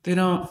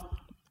 I've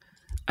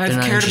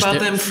cared about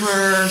them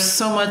for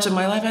so much of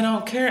my life. I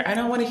don't care. I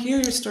don't want to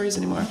hear your stories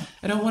anymore.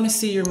 I don't want to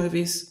see your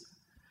movies.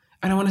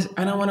 I don't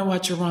want to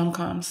watch your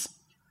rom-coms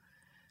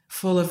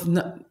full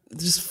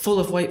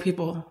of white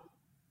people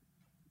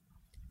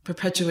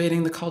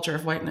perpetuating the culture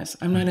of whiteness.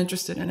 I'm not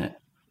interested in it.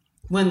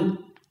 When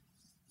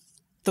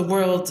the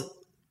world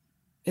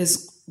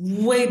is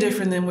way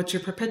different than what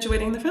you're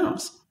perpetuating in the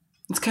films.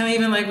 It's kind of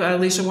even like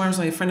Alicia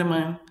Wormsley, a friend of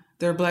mine.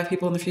 There are black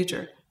people in the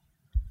future.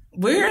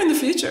 We're in the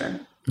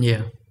future.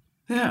 Yeah.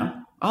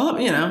 Yeah. All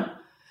of, you know.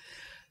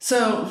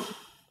 So,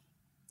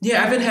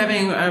 yeah, I've been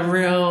having a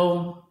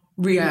real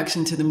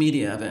reaction to the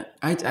media of it.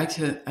 I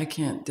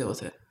can't deal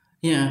with it.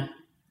 Yeah.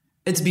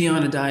 It's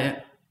beyond a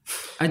diet.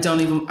 I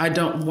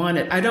don't want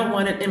it. I don't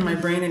want it in my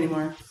brain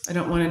anymore. I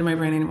don't want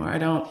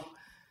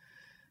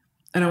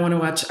to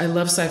watch, I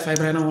love sci-fi,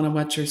 but I don't want to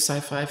watch your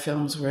sci-fi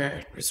films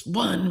where there's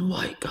one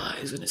white guy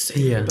who's going to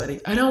save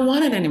everybody. I don't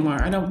want it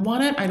anymore. I don't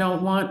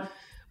want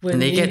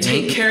when you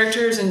take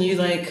characters and you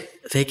like...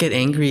 They get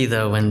angry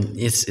though when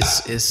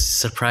it's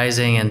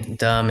surprising and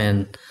dumb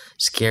and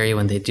scary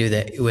when they do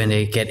that, when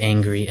they get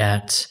angry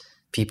at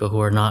people who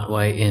are not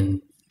white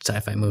in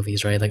sci-fi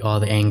movies, right? Like all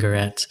the anger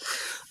at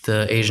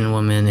the Asian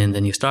woman in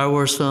the new Star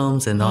Wars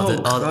films and all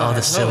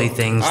the silly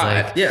things.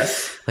 God.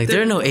 Like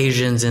there are no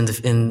Asians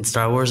in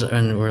Star Wars,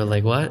 and we're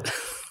like, what?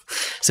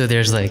 So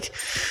there's like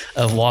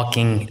a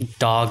walking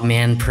dog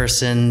man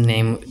person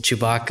named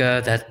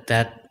Chewbacca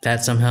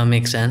that somehow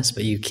makes sense,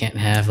 but you can't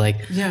have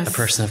like a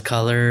person of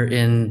color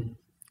in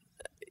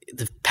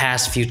the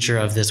past future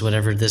of this,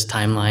 whatever this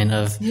timeline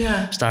of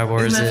Star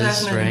Wars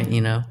is, right?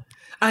 You know?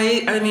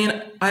 I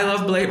mean, I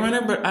love Blade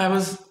Runner, but I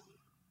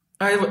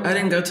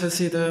didn't go to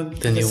see the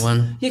new one.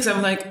 Yeah, because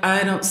I'm like,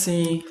 I don't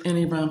see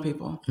any brown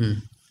people.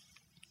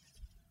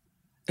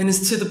 And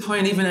it's to the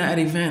point, even at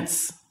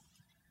events,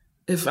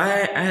 if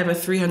I have a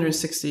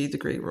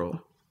 360-degree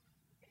rule.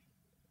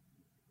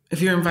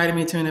 If you're inviting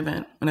me to an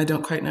event and I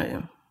don't quite know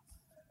you,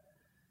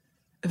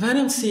 if I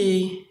don't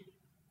see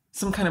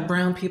some kind of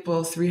brown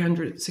people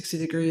 360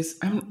 degrees,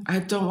 I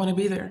don't want to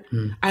be there.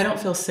 I don't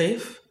feel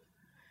safe.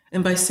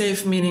 And by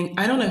safe, meaning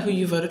I don't know who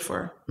you voted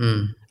for.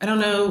 I don't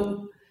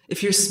know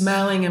if you're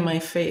smiling in my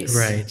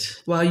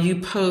face while you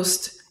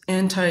post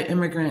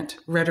anti-immigrant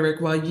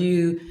rhetoric while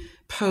you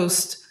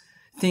post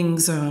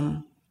things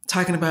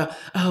talking about,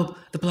 oh,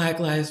 the Black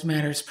Lives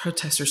Matters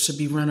protesters should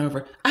be run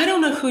over. I don't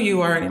know who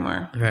you are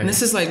anymore. Right. And this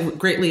has like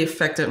greatly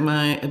affected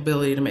my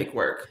ability to make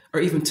work or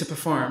even to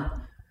perform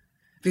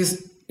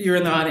because you're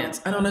in the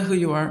audience. I don't know who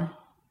you are.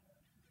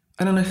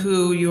 I don't know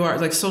who you are.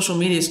 Like social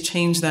media has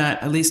changed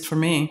that, at least for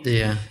me.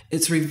 Yeah.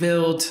 It's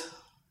revealed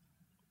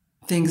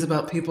things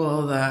about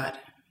people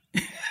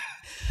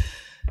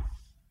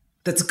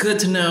that's good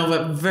to know,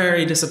 but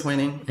very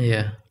disappointing.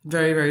 Yeah.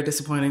 Very, very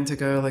disappointing to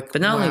go like,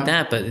 but not wow. only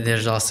that, but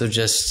there's also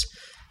just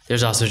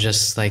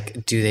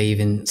like, do they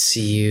even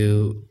see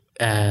you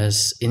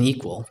as an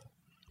equal?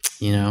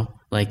 You know,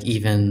 like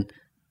even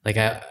like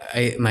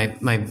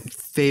my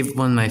favorite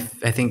one, I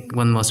think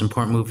one of the most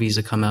important movies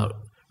that come out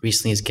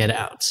recently is Get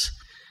Out,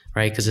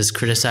 right? Because it's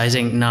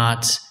criticizing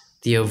not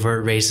the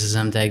overt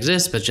racism that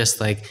exists, but just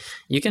like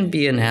you can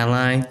be an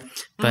ally,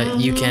 but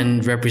you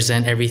can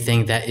represent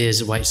everything that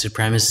is white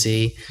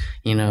supremacy,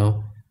 you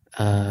know,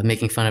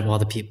 making fun of all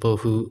the people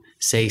who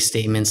say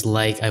statements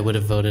like, I would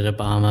have voted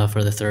Obama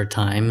for the third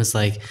time. It's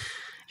like,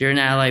 you're an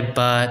ally,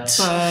 but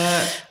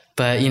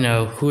you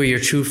know, who are your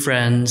true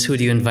friends? Who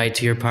do you invite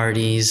to your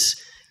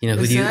parties? You know,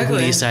 who do you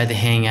decide to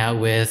hang out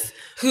with?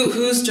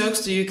 Whose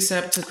jokes do you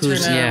accept to turn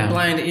a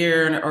blind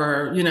ear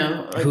or, you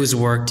know? Like, whose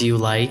work do you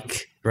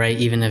like, right?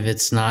 Even if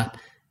it's not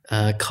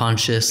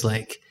conscious,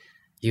 like,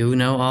 you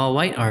know, all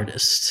white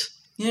artists.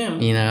 Yeah.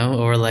 You know,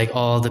 or like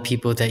all the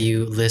people that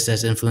you list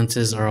as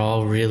influences are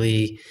all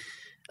really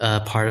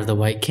part of the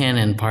white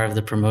canon, part of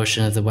the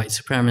promotion of the white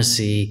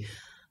supremacy.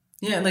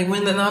 Yeah, like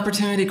when an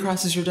opportunity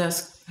crosses your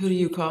desk, who do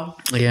you call?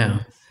 Yeah.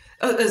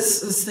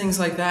 It's things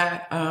like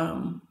that.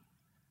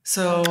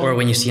 Or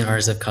when you see an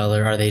artist of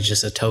color, are they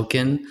just a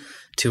token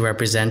to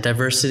represent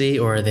diversity,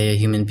 or are they a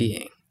human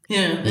being?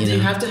 Yeah, and do you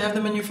have to have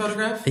them in your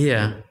photograph?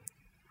 Yeah.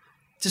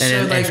 To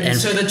show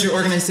that your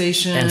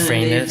organization and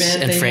frame it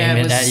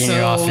in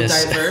your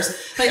office.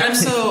 Diverse. Like I'm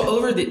so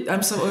over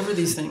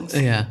these things.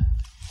 Yeah.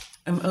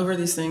 I'm over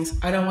these things.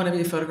 I don't want to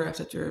be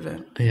photographed at your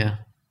event. Yeah.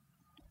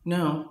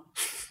 No.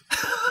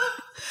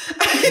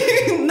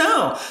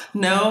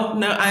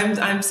 No.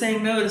 I'm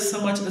saying no to so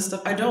much of the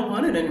stuff. I don't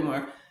want it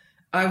anymore.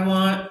 I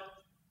want.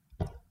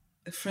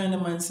 A friend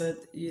of mine said,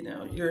 you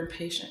know, you're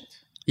impatient.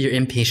 You're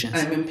impatient.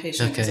 I'm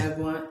impatient because I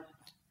want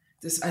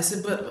this. I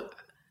said, but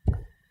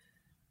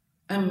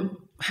I'm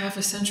half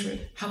a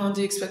century. How long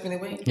do you expect me to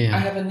wait? Yeah. I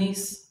have a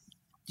niece.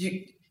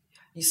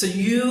 So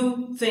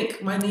you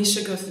think my niece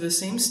should go through the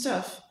same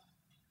stuff?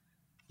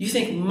 You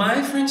think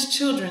my friend's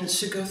children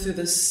should go through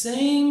the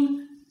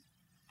same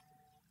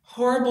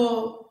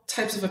horrible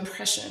types of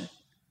oppression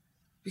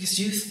because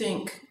you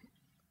think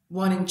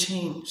wanting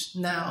change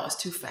now is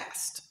too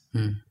fast?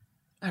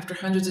 After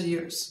hundreds of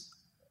years,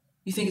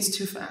 you think it's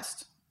too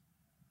fast?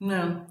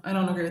 No, I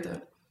don't agree with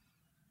that.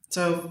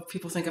 So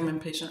people think I'm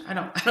impatient. I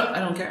don't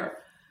care.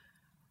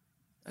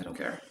 I don't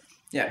care.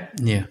 Yeah.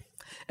 Yeah.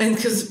 And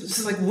because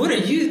it's like, what are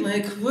you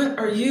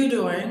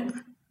doing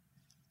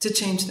to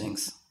change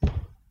things?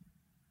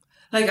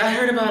 Like I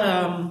heard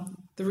about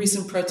the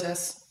recent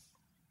protests.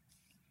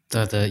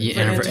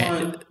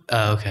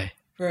 Okay.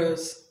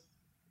 Rose.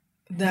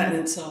 That in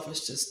itself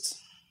is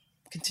just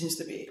continues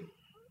to be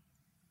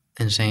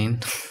insane.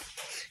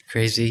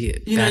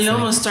 Crazy. You know, you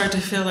almost start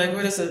to feel like,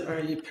 what is it? Are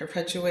you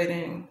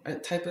perpetuating a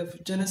type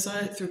of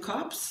genocide through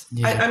cops?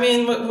 Yeah. I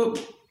mean,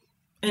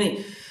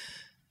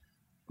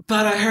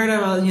 but I heard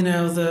about, you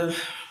know, the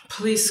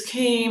police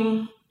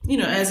came, you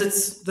know,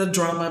 as the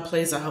drama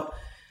plays out,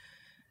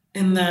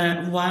 and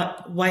that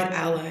white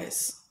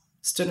allies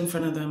stood in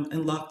front of them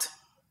and locked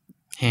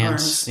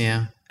arms.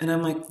 Yeah. And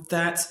I'm like,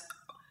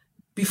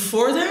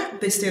 before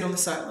that, they stayed on the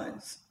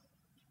sidelines.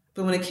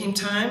 But when it came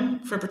time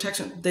for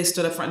protection, they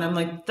stood up front. And I'm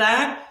like,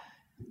 that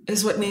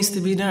is what needs to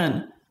be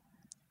done.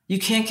 You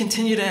can't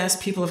continue to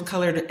ask people of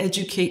color to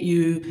educate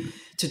you,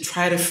 to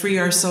try to free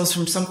ourselves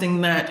from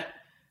something that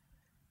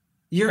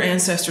your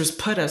ancestors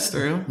put us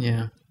through.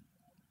 Yeah.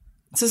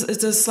 It's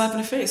a slap in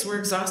the face. We're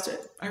exhausted.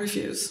 I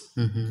refuse.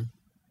 Mm-hmm.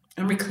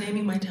 I'm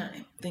reclaiming my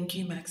time. Thank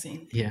you,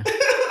 Maxine. Yeah.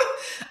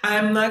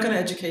 I'm not going to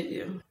educate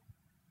you.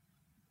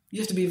 You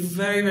have to be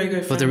very, very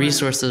good. But the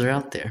resources are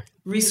out there.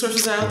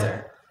 Resources are out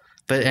there.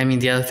 But I mean,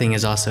 the other thing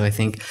is also,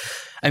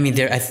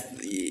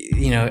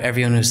 you know,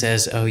 everyone who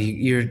says, oh,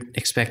 you're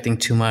expecting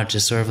too much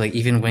is sort of like,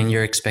 even when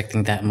you're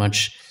expecting that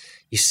much,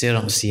 you still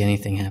don't see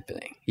anything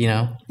happening, you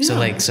know?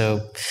 Yeah.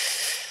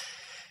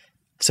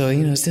 So,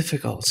 you know, it's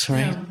difficult,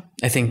 right? Yeah.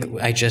 I think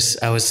I just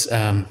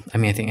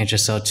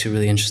saw two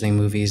really interesting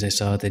movies. I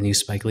saw the new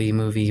Spike Lee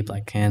movie,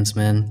 Black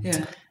Klansman,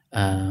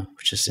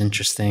 which is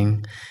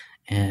interesting.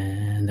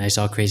 And I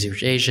saw Crazy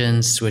Rich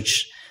Asians,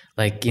 which,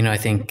 like, you know, I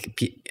think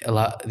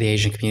the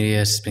Asian community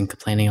has been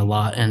complaining a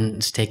lot, and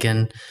it's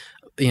taken,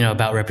 you know,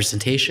 about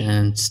representation.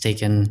 And it's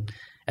taken,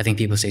 I think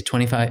people say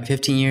 25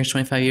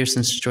 years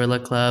since Joy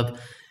Luck Club.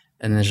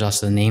 And there's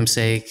also The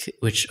Namesake,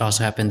 which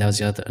also happened. That was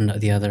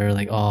the other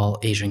like all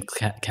Asian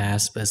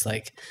cast, but it's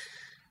like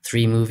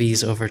 3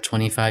 movies over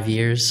 25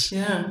 years.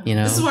 Yeah. You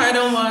know? This is why I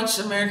don't watch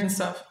American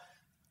stuff.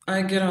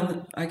 I get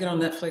on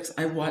Netflix,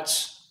 I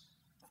watch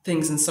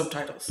things in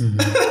subtitles.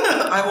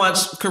 I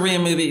watch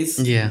Korean movies.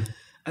 Yeah.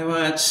 I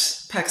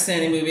watch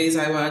Pakistani movies.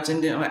 I watch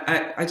Indian.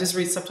 I just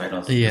read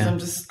subtitles. Yeah.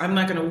 I'm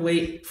not going to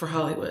wait for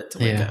Hollywood to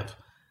wake up.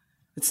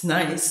 It's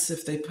nice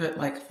if they put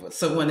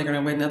so when they're going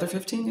to wait another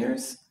 15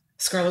 years?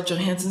 Scarlett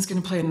Johansson's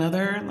going to play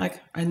another,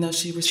 I know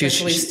she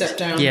respectfully stepped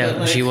down. Yeah,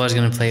 but she was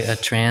going to play a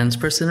trans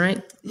person,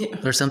 right? Yeah.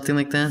 Or something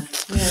like that.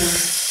 Yeah.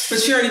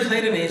 But she already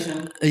played an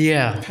Asian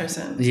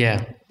person.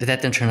 Yeah. But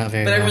that didn't turn out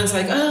very well. But everyone's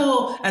like,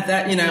 oh, at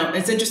that,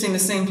 it's interesting. The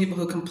same people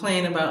who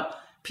complain about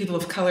people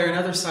of color in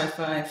other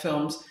sci-fi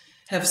films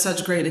have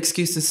such great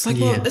excuses. It's like,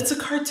 well, it's a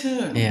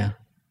cartoon. Yeah.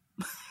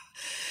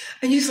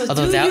 And you're like,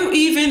 you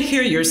even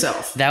hear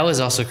yourself? That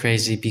was also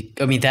crazy.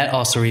 That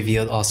also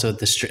revealed also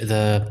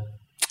the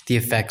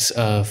effects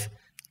of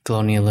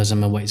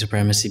colonialism and white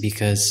supremacy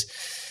because,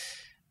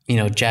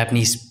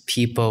 Japanese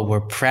people were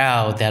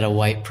proud that a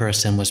white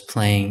person was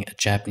playing a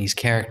Japanese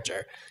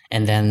character.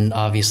 And then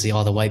obviously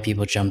all the white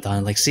people jumped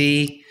on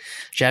see,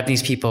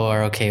 Japanese people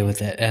are okay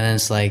with it. And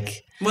it's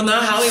like... Well, now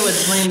Hollywood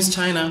blames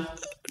China.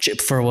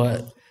 For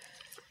what?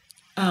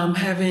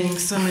 Having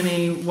so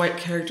many white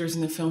characters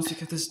in the films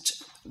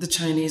because the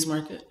Chinese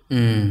market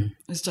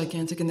is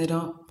gigantic, and they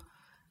don't.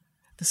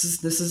 This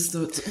is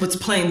what's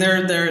playing.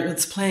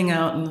 It's playing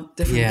out in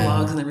different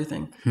blogs and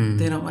everything.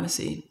 They don't want to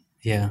see.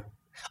 Yeah,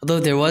 although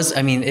there was,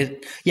 I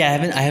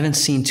haven't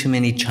seen too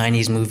many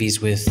Chinese movies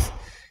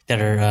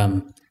that are,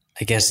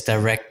 I guess,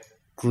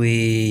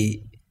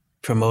 directly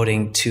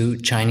promoting to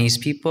Chinese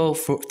people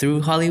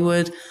through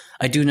Hollywood.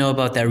 I do know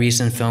about that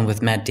recent film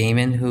with Matt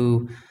Damon,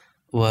 who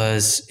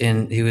was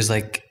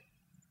like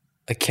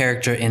a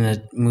character in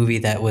a movie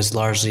that was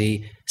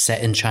largely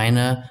set in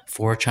China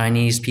for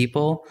Chinese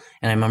people.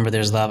 And I remember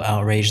there's a lot of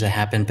outrage that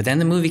happened. But then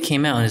the movie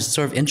came out, and it's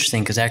sort of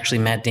interesting because actually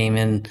Matt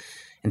Damon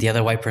and the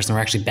other white person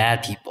were actually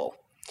bad people,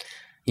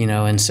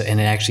 and it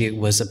actually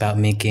was about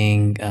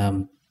making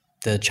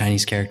the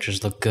Chinese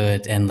characters look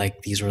good, and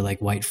these were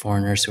white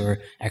foreigners who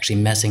were actually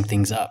messing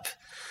things up.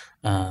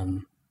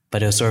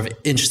 But it was sort of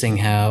interesting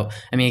how,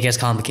 it gets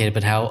complicated,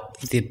 but how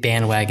the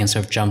bandwagon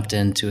sort of jumped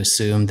in to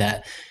assume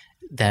that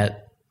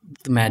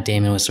Matt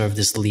Damon was sort of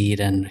this lead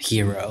and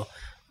hero.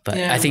 But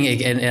I think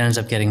it ends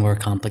up getting more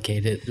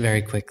complicated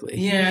very quickly.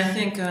 Yeah, I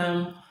think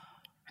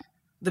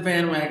the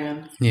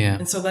bandwagon. Yeah.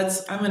 And so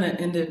I'm going to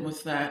end it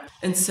with that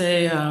and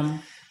say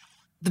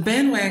the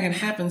bandwagon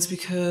happens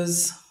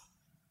because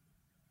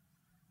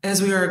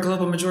as we are a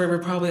global majority,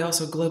 we're probably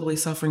also globally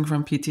suffering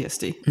from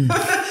PTSD.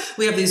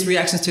 We have these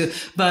reactions to it.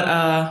 But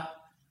I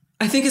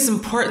think it's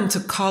important to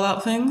call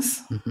out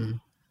things. Mm-hmm.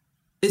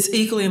 It's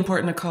equally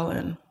important to call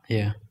in.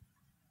 Yeah.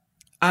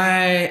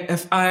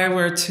 If I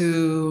were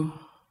to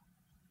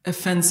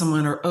offend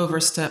someone or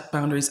overstep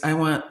boundaries, I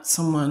want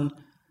someone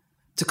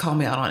to call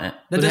me out on it.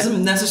 That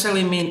doesn't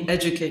necessarily mean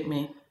educate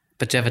me.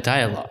 But to have a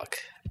dialogue.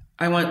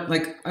 I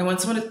want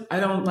someone to, I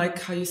don't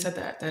like how you said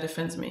that. That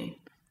offends me.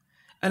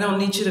 I don't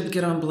need you to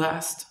get on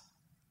blast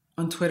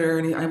on Twitter.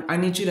 I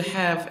need you to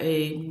have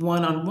a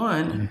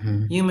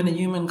one-on-one,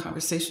 human-to-human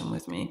conversation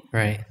with me.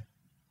 Right.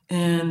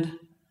 And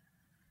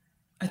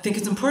I think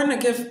it's important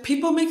to give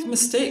people make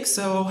mistakes.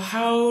 So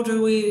how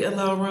do we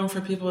allow room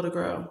for people to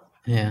grow?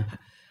 Yeah.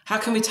 How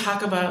can we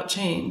talk about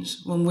change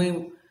when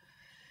we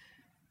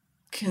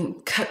can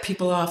cut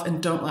people off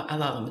and don't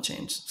allow them to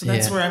change? So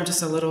that's where I'm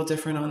just a little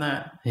different on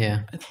that.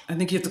 Yeah. I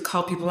think you have to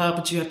call people out,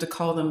 but you have to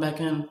call them back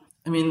in.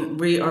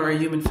 We are a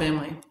human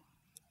family.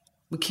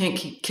 We can't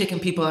keep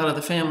kicking people out of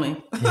the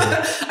family.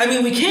 Yeah.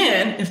 We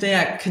can if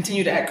they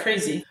continue to act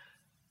crazy.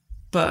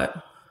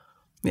 But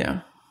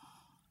yeah,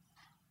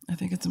 I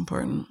think it's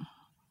important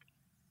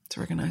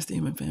to recognize the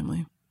human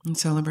family and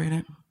celebrate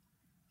it.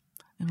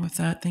 And with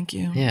that, thank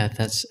you. Yeah,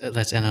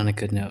 let's end on a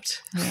good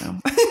note. Yeah.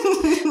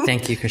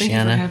 Thank you,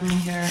 Christiana. Thank you for having me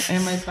here.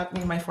 And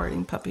my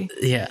farting puppy.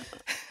 Yeah.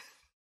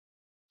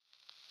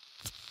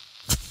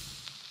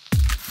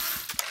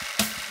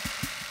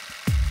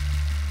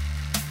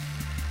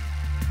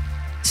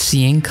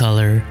 Seeing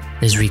Color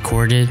is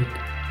recorded,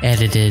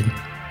 edited,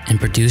 and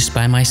produced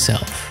by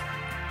myself,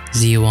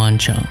 Ziwan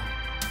Chung.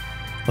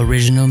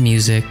 Original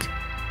music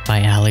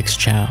by Alex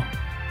Chow.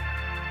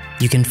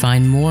 You can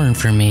find more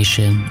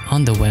information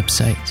on the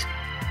website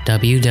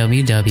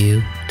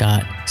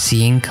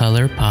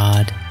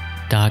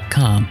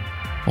www.seeingcolorpod.com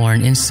or on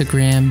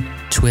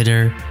Instagram,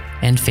 Twitter,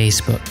 and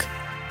Facebook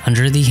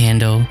under the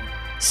handle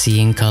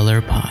Seeing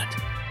Color Pod.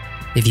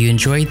 If you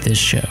enjoyed this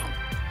show,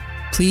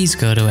 please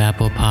go to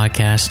Apple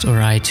Podcasts or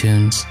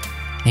iTunes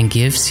and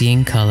give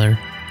Seeing Color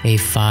a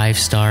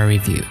 5-star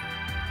review.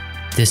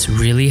 This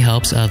really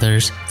helps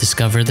others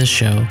discover the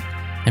show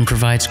and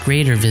provides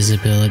greater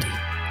visibility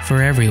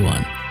for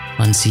everyone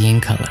on Seeing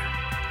Color.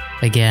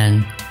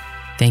 Again,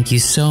 thank you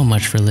so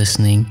much for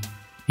listening,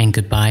 and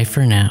goodbye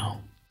for now.